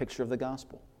another picture of the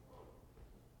gospel.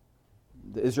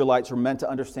 The Israelites were meant to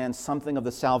understand something of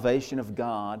the salvation of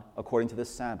God according to the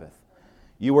Sabbath.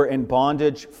 You were in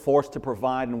bondage, forced to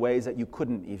provide in ways that you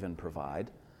couldn't even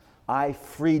provide. I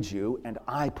freed you and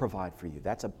I provide for you.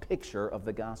 That's a picture of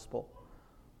the gospel.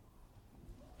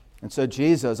 And so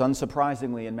Jesus,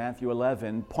 unsurprisingly in Matthew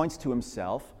 11, points to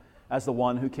Himself as the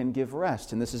one who can give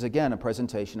rest. And this is again a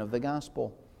presentation of the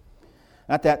gospel.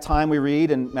 At that time we read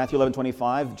in Matthew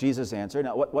 11:25, Jesus answered.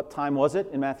 Now what time was it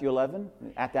in Matthew 11?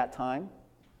 At that time?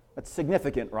 That's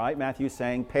significant, right? Matthew's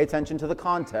saying, pay attention to the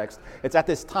context. It's at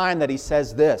this time that He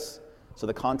says this. So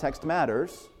the context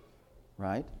matters,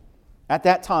 right? At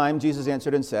that time, Jesus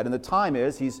answered and said, and the time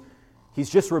is, He's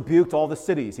just rebuked all the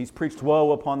cities. He's preached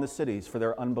woe upon the cities for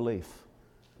their unbelief.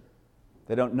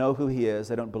 They don't know who He is.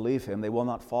 They don't believe Him. They will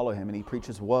not follow Him. And He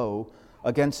preaches woe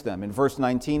against them. In verse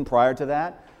 19, prior to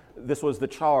that, this was the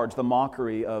charge, the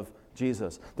mockery of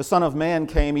Jesus. The Son of Man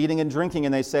came eating and drinking,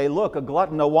 and they say, look, a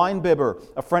glutton, a winebibber,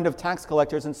 a friend of tax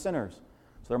collectors and sinners.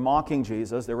 So they're mocking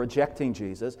Jesus. They're rejecting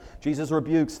Jesus. Jesus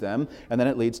rebukes them, and then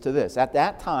it leads to this. At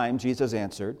that time, Jesus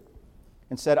answered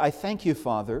and said, I thank you,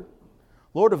 Father,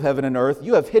 Lord of heaven and earth,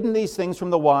 you have hidden these things from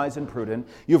the wise and prudent.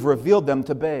 You've revealed them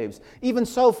to babes. Even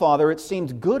so, Father, it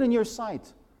seemed good in your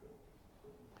sight.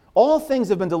 All things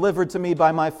have been delivered to me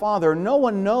by my Father. No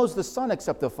one knows the Son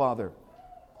except the Father.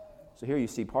 So here you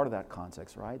see part of that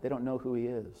context, right? They don't know who He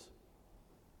is.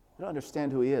 They don't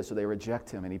understand who He is, so they reject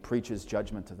Him, and He preaches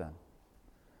judgment to them.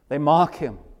 They mock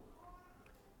Him.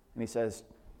 And He says,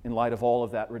 in light of all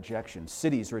of that rejection,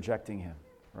 cities rejecting Him,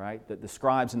 right? The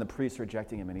scribes and the priests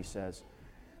rejecting Him, and He says,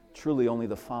 truly only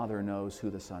the Father knows who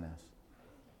the Son is.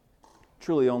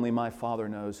 Truly only my Father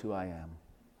knows who I am,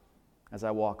 as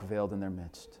I walk veiled in their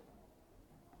midst.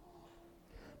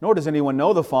 Nor does anyone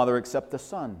know the Father except the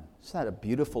Son. Isn't that a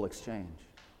beautiful exchange?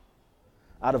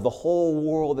 Out of the whole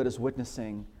world that is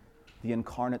witnessing the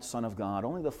incarnate Son of God,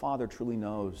 only the Father truly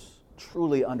knows,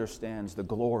 truly understands the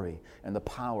glory and the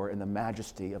power and the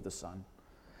majesty of the Son.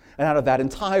 And out of that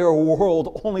entire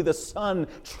world, only the Son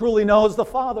truly knows the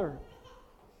Father.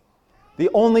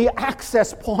 The only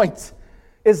access point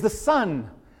is the Son.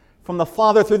 From the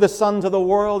Father through the Son to the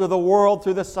world, or the world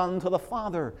through the Son to the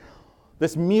Father.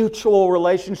 This mutual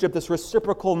relationship, this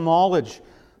reciprocal knowledge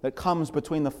that comes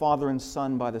between the Father and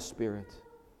Son by the Spirit.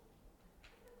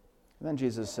 And then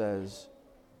Jesus says,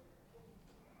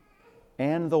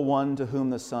 and the one to whom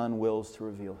the Son wills to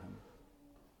reveal Him.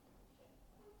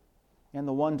 And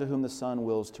the one to whom the Son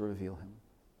wills to reveal Him.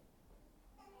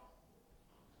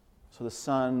 So the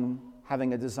Son,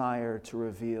 having a desire to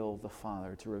reveal the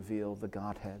Father, to reveal the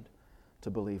Godhead to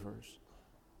believers.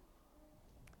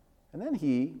 And then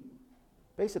He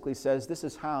basically says, this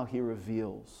is how He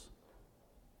reveals.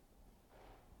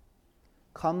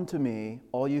 Come to me,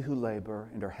 all you who labor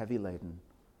and are heavy laden,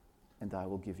 and I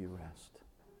will give you rest.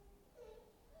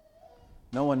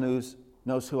 No one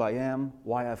knows who I am,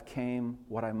 why I've came,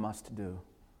 what I must do.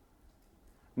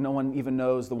 No one even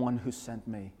knows the one who sent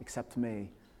me, except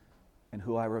me, and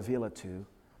who I reveal it to.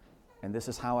 And this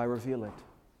is how I reveal it.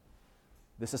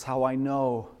 This is how I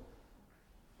know.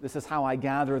 This is how I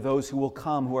gather those who will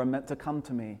come, who are meant to come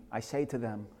to me. I say to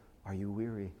them, are you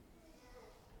weary?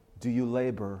 Do you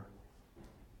labor?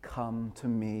 Come to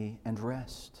me and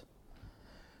rest.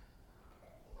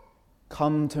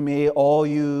 Come to me, all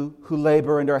you who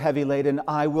labor and are heavy laden,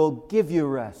 I will give you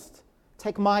rest.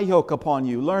 Take my yoke upon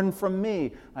you. Learn from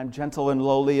me. I'm gentle and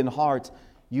lowly in heart.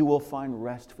 You will find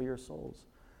rest for your souls.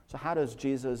 So how does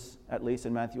Jesus, at least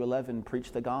in Matthew 11,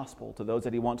 preach the gospel to those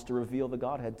that he wants to reveal the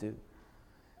Godhead to?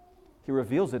 He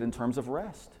reveals it in terms of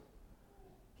rest.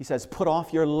 He says, put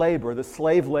off your labor, the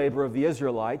slave labor of the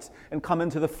Israelites, and come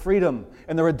into the freedom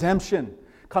and the redemption.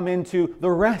 Come into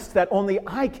the rest that only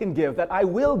I can give, that I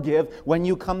will give when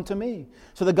you come to me.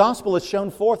 So the gospel is shown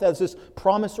forth as this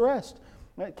promised rest,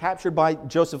 right? Captured by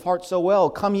Joseph Hart so well.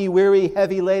 Come ye weary,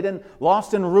 heavy laden,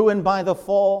 lost and ruined by the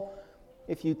fall.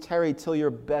 If you tarry till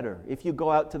you're better, if you go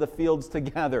out to the fields to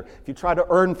gather, if you try to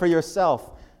earn for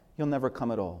yourself, you'll never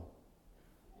come at all.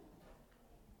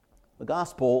 The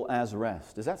gospel as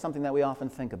rest. Is that something that we often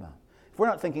think about? If we're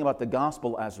not thinking about the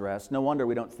gospel as rest, no wonder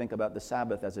we don't think about the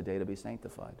Sabbath as a day to be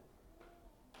sanctified.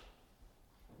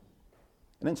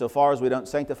 And insofar as we don't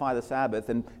sanctify the Sabbath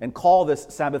and call this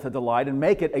Sabbath a delight and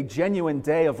make it a genuine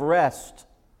day of rest,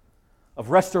 of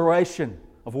restoration,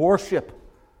 of worship,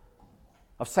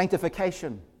 of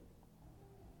sanctification,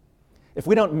 if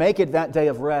we don't make it that day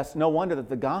of rest, no wonder that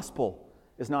the gospel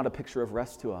is not a picture of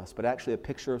rest to us, but actually a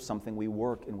picture of something we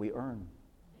work and we earn.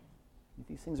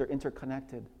 These things are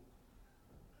interconnected.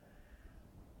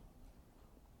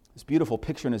 This beautiful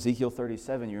picture in Ezekiel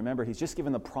 37, you remember, he's just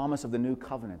given the promise of the new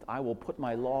covenant. I will put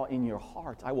my law in your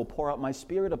heart. I will pour out my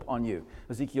spirit upon you.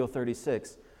 Ezekiel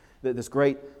 36, this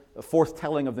great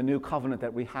forthtelling of the new covenant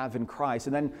that we have in Christ.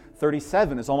 And then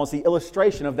 37 is almost the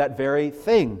illustration of that very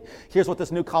thing. Here's what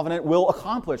this new covenant will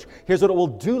accomplish. Here's what it will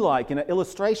do like in an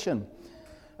illustration.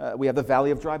 We have the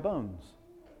valley of dry bones.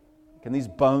 Can these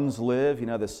bones live? You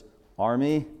know, this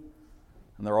army,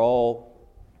 and they're all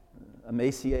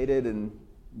emaciated and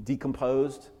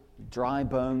decomposed, dry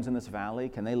bones in this valley.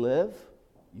 Can they live?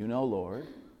 You know, Lord.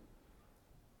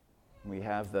 We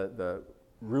have the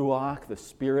Ruach, the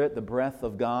Spirit, the breath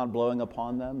of God blowing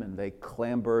upon them, and they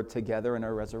clamber together and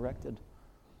are resurrected.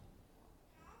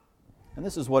 And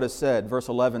this is what is said, verse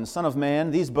 11, Son of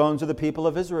man, these bones are the people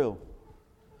of Israel.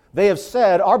 They have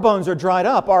said, our bones are dried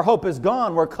up, our hope is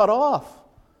gone, we're cut off.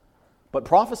 But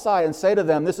prophesy and say to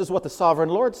them, this is what the sovereign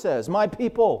Lord says, my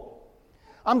people,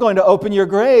 I'm going to open your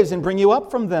graves and bring you up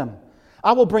from them.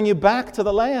 I will bring you back to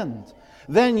the land.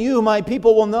 Then you, my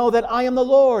people, will know that I am the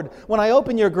Lord when I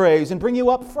open your graves and bring you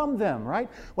up from them, right?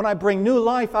 When I bring new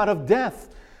life out of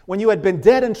death, when you had been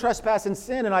dead in trespass and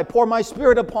sin, and I pour my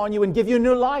spirit upon you and give you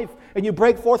new life, and you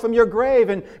break forth from your grave,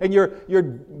 and your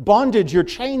bondage, your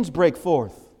chains break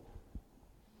forth.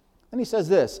 Then he says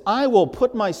this, I will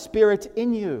put my spirit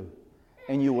in you,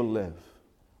 and you will live.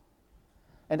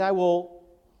 And I will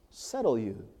settle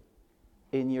you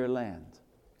in your land.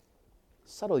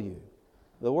 Settle you.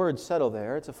 The word settle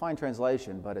there, it's a fine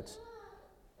translation, but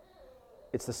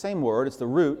it's the same word. It's the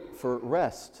root for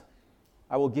rest.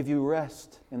 I will give you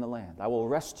rest in the land. I will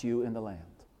rest you in the land.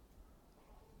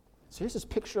 So here's this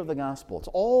picture of the gospel. It's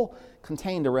all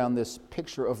contained around this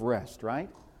picture of rest, right?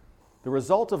 The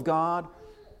result of God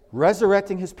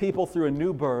resurrecting his people through a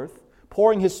new birth,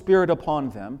 pouring his spirit upon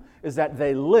them, is that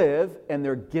they live and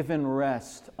they're given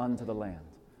rest unto the land.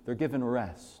 They're given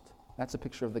rest. That's a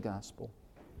picture of the gospel.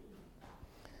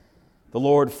 The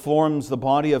Lord forms the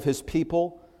body of his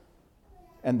people,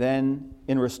 and then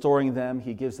in restoring them,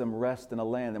 he gives them rest in a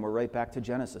land. And we're right back to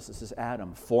Genesis. This is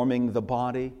Adam forming the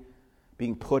body,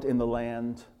 being put in the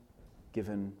land,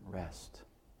 given rest.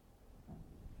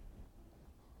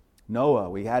 Noah,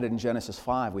 we had it in Genesis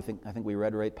 5. I think we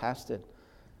read right past it.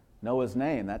 Noah's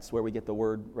name, that's where we get the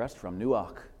word rest from,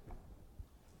 Nuach.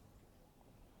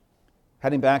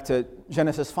 Heading back to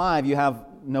Genesis 5, you have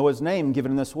Noah's name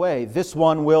given in this way. This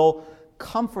one will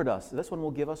comfort us. This one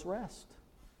will give us rest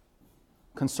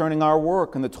concerning our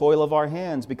work and the toil of our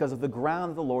hands, because of the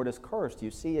ground the Lord is cursed.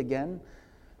 You see again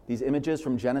these images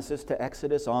from Genesis to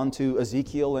Exodus on to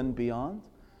Ezekiel and beyond.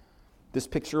 This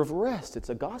picture of rest, it's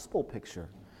a gospel picture.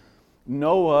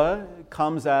 Noah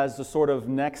comes as the sort of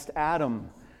next Adam,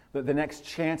 the next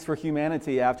chance for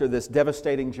humanity after this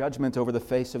devastating judgment over the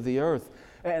face of the earth.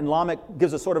 And Lamech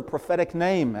gives a sort of prophetic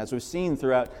name, as we've seen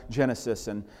throughout Genesis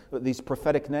and these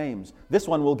prophetic names. This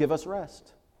one will give us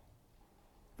rest.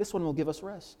 This one will give us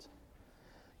rest.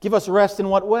 Give us rest in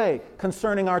what way?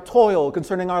 Concerning our toil,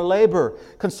 concerning our labor,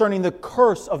 concerning the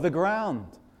curse of the ground.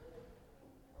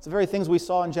 It's the very things we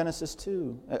saw in Genesis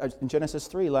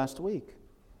 3 last week.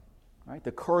 Right?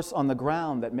 The curse on the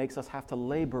ground that makes us have to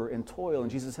labor and toil.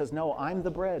 And Jesus says, no, I'm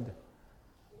the bread.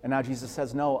 And now Jesus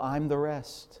says, no, I'm the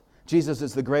rest. Jesus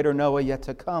is the greater Noah yet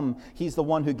to come. He's the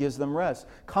one who gives them rest.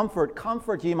 Comfort,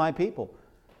 comfort ye my people.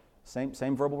 Same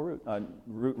verbal root,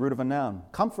 root of a noun.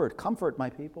 Comfort, comfort my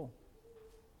people.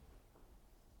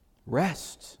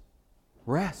 Rest,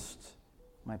 rest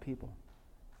my people.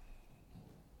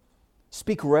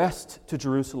 Speak rest to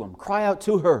Jerusalem. Cry out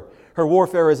to her. Her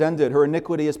warfare is ended. Her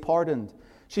iniquity is pardoned.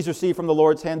 She's received from the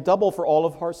Lord's hand double for all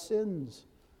of her sins.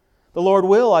 The Lord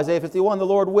will, Isaiah 51, the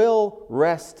Lord will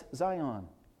rest Zion.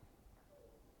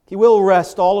 He will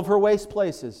rest all of her waste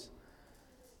places.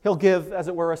 He'll give, as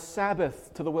it were, a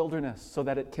Sabbath to the wilderness so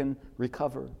that it can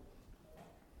recover.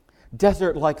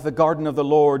 Desert like the garden of the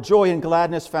Lord, joy and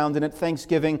gladness found in it,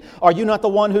 thanksgiving. Are you not the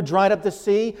one who dried up the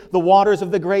sea, the waters of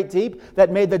the great deep,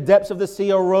 that made the depths of the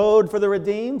sea a road for the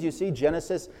redeemed? You see,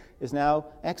 Genesis is now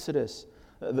Exodus.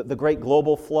 The great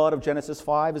global flood of Genesis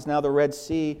 5 is now the Red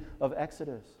Sea of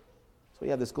Exodus. So we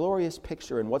have this glorious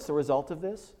picture, and what's the result of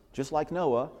this? Just like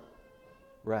Noah,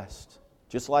 rest.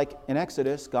 Just like in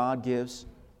Exodus, God gives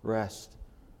rest.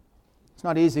 It's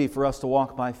not easy for us to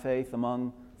walk by faith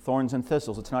among thorns and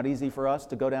thistles. It's not easy for us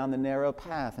to go down the narrow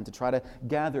path and to try to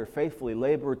gather faithfully,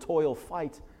 labor, toil,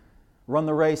 fight, run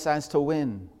the race as to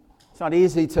win. It's not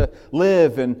easy to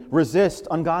live and resist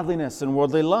ungodliness and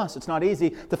worldly lust. It's not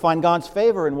easy to find God's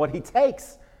favor in what He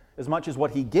takes as much as what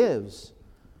He gives.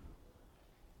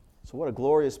 So what a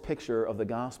glorious picture of the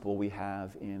gospel we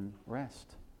have in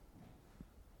rest.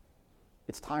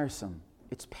 It's tiresome.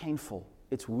 It's painful.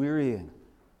 It's wearying.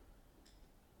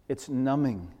 It's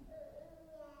numbing.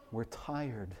 We're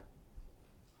tired.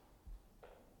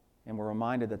 And we're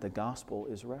reminded that the gospel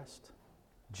is rest.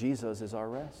 Jesus is our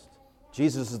rest.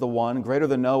 Jesus is the one, greater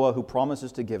than Noah, who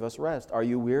promises to give us rest. Are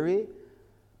you weary?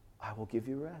 I will give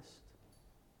you rest.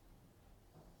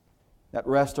 That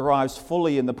rest arrives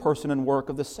fully in the person and work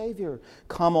of the Savior.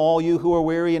 Come all you who are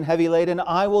weary and heavy laden,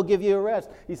 I will give you rest.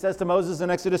 He says to Moses in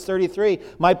Exodus 33,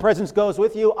 my presence goes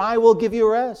with you, I will give you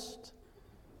rest.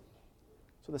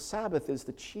 So the Sabbath is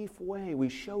the chief way we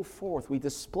show forth, we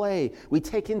display, we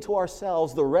take into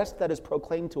ourselves the rest that is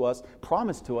proclaimed to us,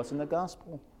 promised to us in the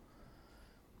gospel.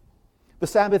 The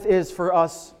Sabbath is for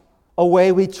us a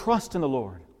way we trust in the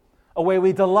Lord, a way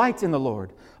we delight in the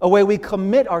Lord, a way we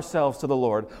commit ourselves to the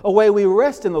Lord, a way we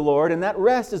rest in the Lord, and that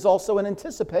rest is also an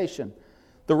anticipation.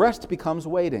 The rest becomes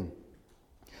waiting.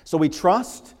 So we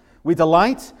trust, we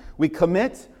delight, we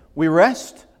commit, we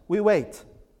rest, we wait.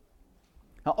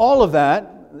 Now all of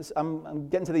that, I'm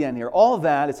getting to the end here, all of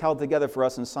that is held together for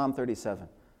us in Psalm 37.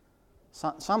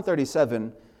 Psalm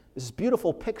 37 is this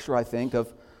beautiful picture, I think,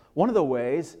 of one of the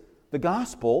ways the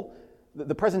gospel,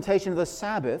 the presentation of the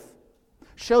Sabbath,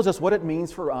 shows us what it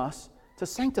means for us to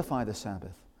sanctify the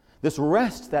Sabbath. This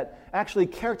rest that actually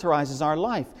characterizes our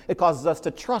life. It causes us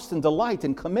to trust and delight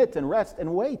and commit and rest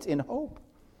and wait in hope.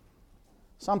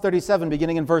 Psalm 37,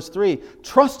 beginning in verse 3,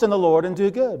 trust in the Lord and do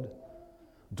good.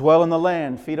 Dwell in the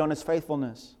land, feed on His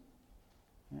faithfulness.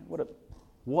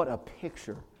 What a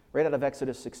picture, right out of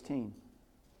Exodus 16.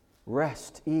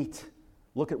 Rest, eat,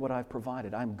 look at what I've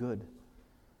provided, I'm good.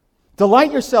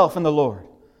 Delight yourself in the Lord,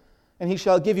 and He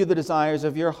shall give you the desires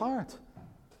of your heart.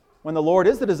 When the Lord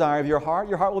is the desire of your heart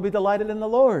will be delighted in the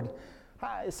Lord.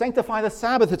 Sanctify the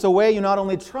Sabbath. It's a way you not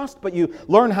only trust, but you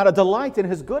learn how to delight in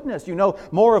His goodness. You know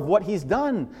more of what He's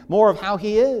done, more of how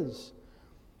He is.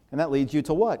 And that leads you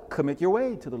to what? Commit your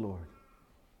way to the Lord.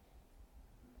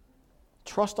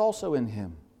 Trust also in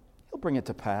Him. He'll bring it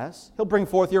to pass. He'll bring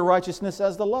forth your righteousness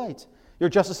as the light, your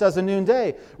justice as the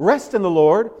noonday. Rest in the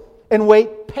Lord and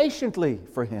wait patiently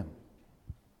for Him.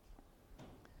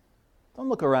 Don't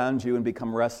look around you and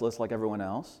become restless like everyone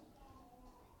else.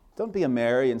 Don't be a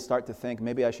Mary and start to think,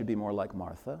 maybe I should be more like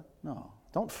Martha. No.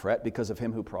 Don't fret because of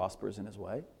him who prospers in his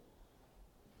way.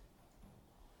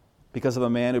 Because of a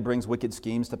man who brings wicked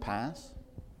schemes to pass.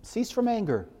 Cease from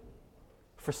anger.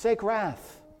 Forsake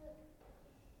wrath.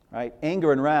 Right?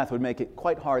 Anger and wrath would make it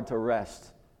quite hard to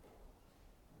rest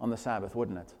on the Sabbath,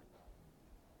 wouldn't it?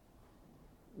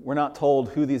 We're not told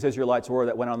who these Israelites were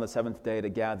that went on the seventh day to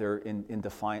gather in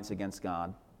defiance against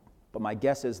God. But my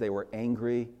guess is they were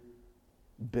angry,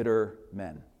 bitter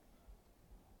men.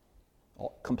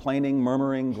 Complaining,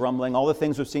 murmuring, grumbling, all the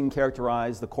things we've seen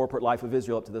characterize the corporate life of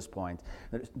Israel up to this point.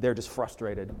 They're just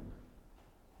frustrated.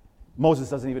 Moses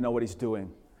doesn't even know what he's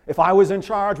doing. If I was in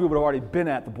charge, we would have already been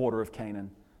at the border of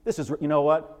Canaan. This is, you know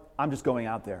what? I'm just going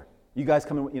out there. You guys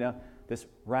come in, this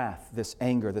wrath, this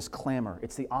anger, this clamor.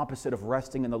 It's the opposite of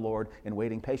resting in the Lord and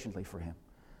waiting patiently for Him.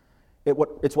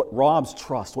 It's what robs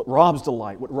trust, what robs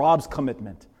delight, what robs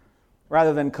commitment.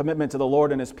 Rather than commitment to the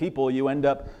Lord and His people, you end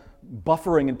up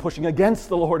buffering and pushing against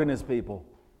the Lord and His people.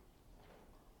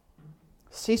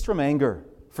 Cease from anger,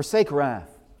 forsake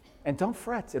wrath. And don't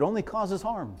fret, it only causes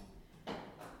harm.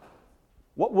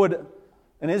 What would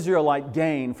an Israelite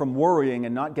gain from worrying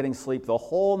and not getting sleep the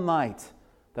whole night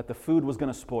that the food was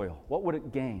going to spoil? What would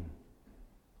it gain?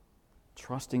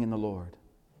 Trusting in the Lord.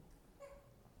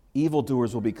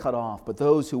 Evildoers will be cut off, but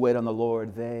those who wait on the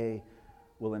Lord, they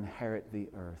will inherit the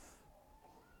earth.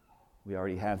 We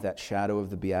already have that shadow of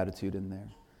the beatitude in there.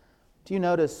 Do you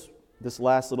notice this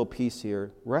last little piece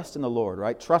here? Rest in the Lord,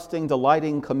 right? Trusting,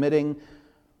 delighting, committing,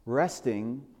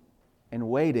 resting, and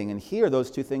waiting. And here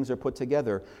those two things are put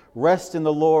together. Rest in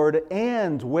the Lord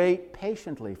and wait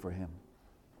patiently for Him.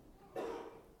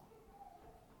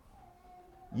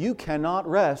 You cannot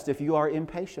rest if you are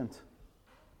impatient.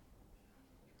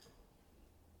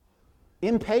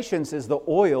 Impatience is the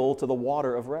oil to the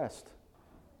water of rest.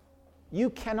 You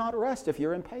cannot rest if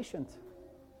you're impatient.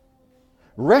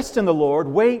 Rest in the Lord,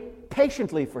 wait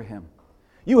patiently for Him.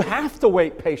 You have to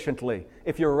wait patiently.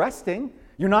 If you're resting,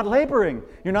 you're not laboring,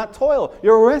 you're not toil,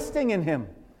 you're resting in Him.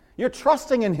 You're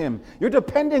trusting in Him. You're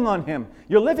depending on Him.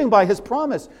 You're living by His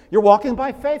promise. You're walking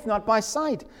by faith, not by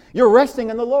sight. You're resting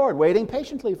in the Lord, waiting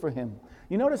patiently for Him.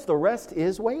 You notice the rest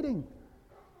is waiting.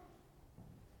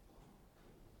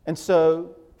 And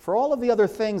so, for all of the other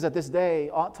things that this day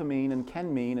ought to mean and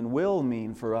can mean and will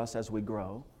mean for us as we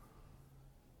grow,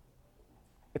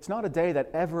 it's not a day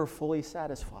that ever fully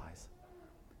satisfies.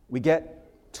 We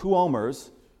get 2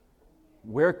 omers,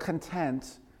 we're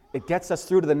content, it gets us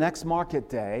through to the next market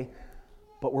day,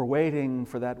 but we're waiting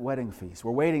for that wedding feast.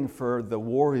 We're waiting for the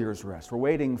warrior's rest. We're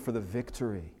waiting for the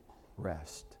victory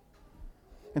rest.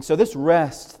 And so this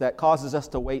rest that causes us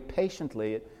to wait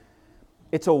patiently,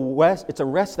 it's a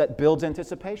rest that builds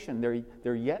anticipation.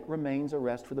 There yet remains a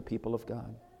rest for the people of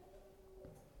God.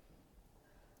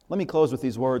 Let me close with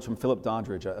these words from Philip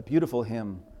Doddridge, a beautiful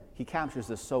hymn. He captures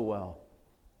this so well.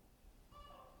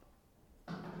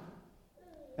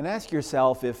 And ask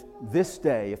yourself if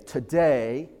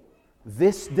today,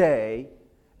 this day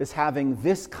is having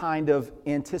this kind of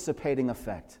anticipating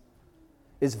effect.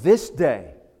 Is this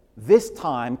day, this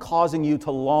time, causing you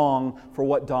to long for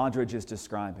what Doddridge is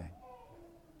describing?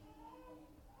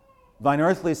 Thine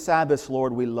earthly Sabbaths,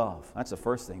 Lord, we love. That's the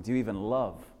first thing. Do you even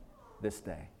love this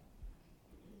day?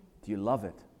 Do you love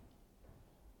it?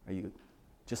 Are you,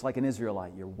 just like an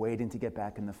Israelite, you're waiting to get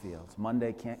back in the fields?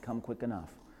 Monday can't come quick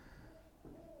enough.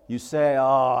 You say,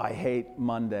 oh, I hate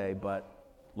Monday, but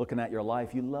looking at your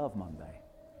life, you love Monday.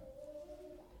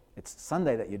 It's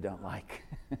Sunday that you don't like.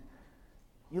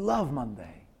 You love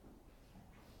Monday.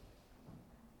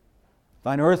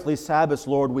 Thine earthly Sabbaths,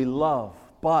 Lord, we love,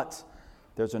 but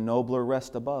there's a nobler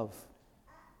rest above.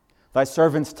 Thy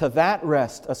servants to that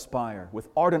rest aspire, with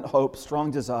ardent hope,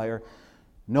 strong desire,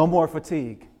 no more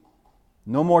fatigue,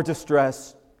 no more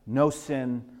distress, no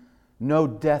sin, no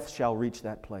death shall reach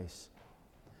that place.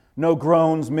 No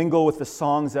groans mingle with the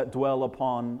songs that dwell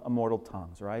upon immortal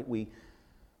tongues, right? We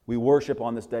worship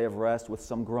on this day of rest with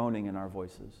some groaning in our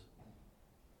voices.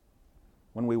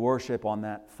 When we worship on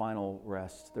that final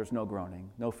rest, there's no groaning,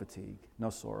 no fatigue, no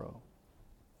sorrow.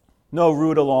 No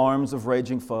rude alarms of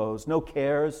raging foes, no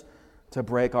cares to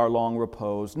break our long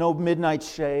repose, no midnight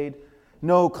shade,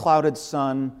 no clouded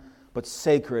sun, but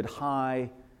sacred, high,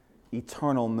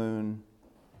 eternal moon.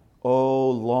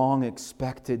 O long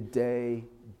expected day,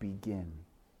 begin.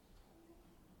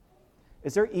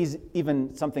 Is there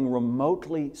even something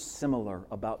remotely similar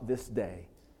about this day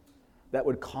that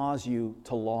would cause you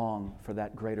to long for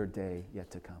that greater day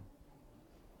yet to come?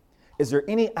 Is there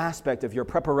any aspect of your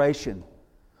preparation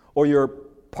or your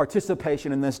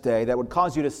participation in this day that would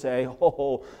cause you to say,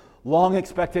 oh, long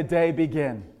expected day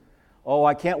begin. Oh,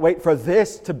 I can't wait for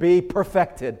this to be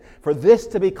perfected, for this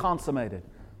to be consummated.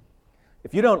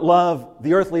 If you don't love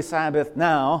the earthly Sabbath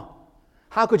now,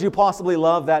 how could you possibly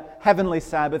love that heavenly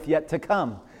Sabbath yet to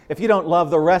come? If you don't love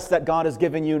the rest that God has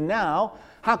given you now,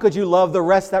 how could you love the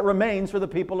rest that remains for the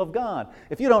people of God?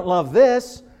 If you don't love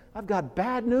this, I've got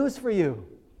bad news for you.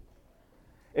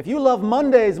 If you love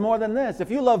Mondays more than this, if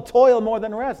you love toil more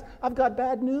than rest, I've got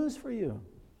bad news for you.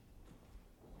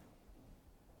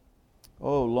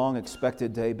 Oh, long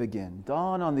expected day begin.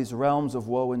 Dawn on these realms of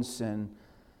woe and sin.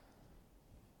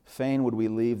 Fain would we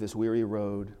leave this weary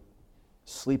road,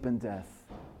 sleep in death,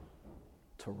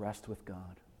 to rest with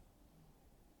God.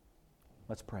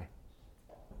 Let's pray.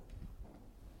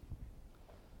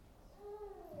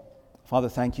 Father,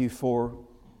 thank you for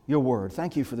your word.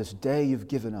 Thank you for this day you've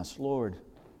given us, Lord.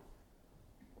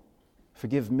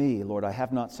 Forgive me, Lord, I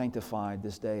have not sanctified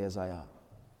this day as I ought.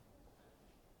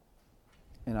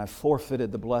 And I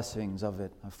forfeited the blessings of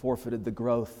it. I forfeited the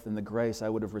growth and the grace I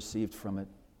would have received from it.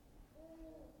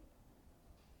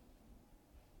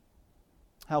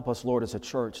 Help us, Lord, as a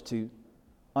church to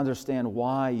understand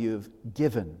why you've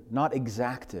given, not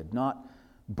exacted, not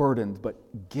burdened, but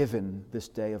given this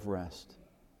day of rest.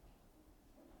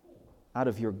 Out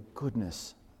of your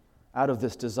goodness, out of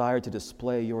this desire to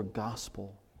display your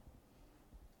gospel,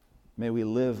 may we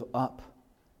live up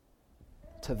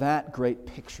to that great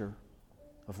picture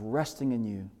of resting in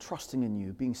you, trusting in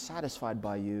you, being satisfied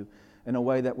by you in a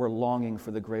way that we're longing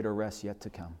for the greater rest yet to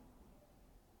come.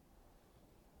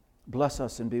 Bless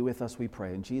us and be with us, we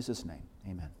pray. In Jesus' name,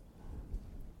 amen.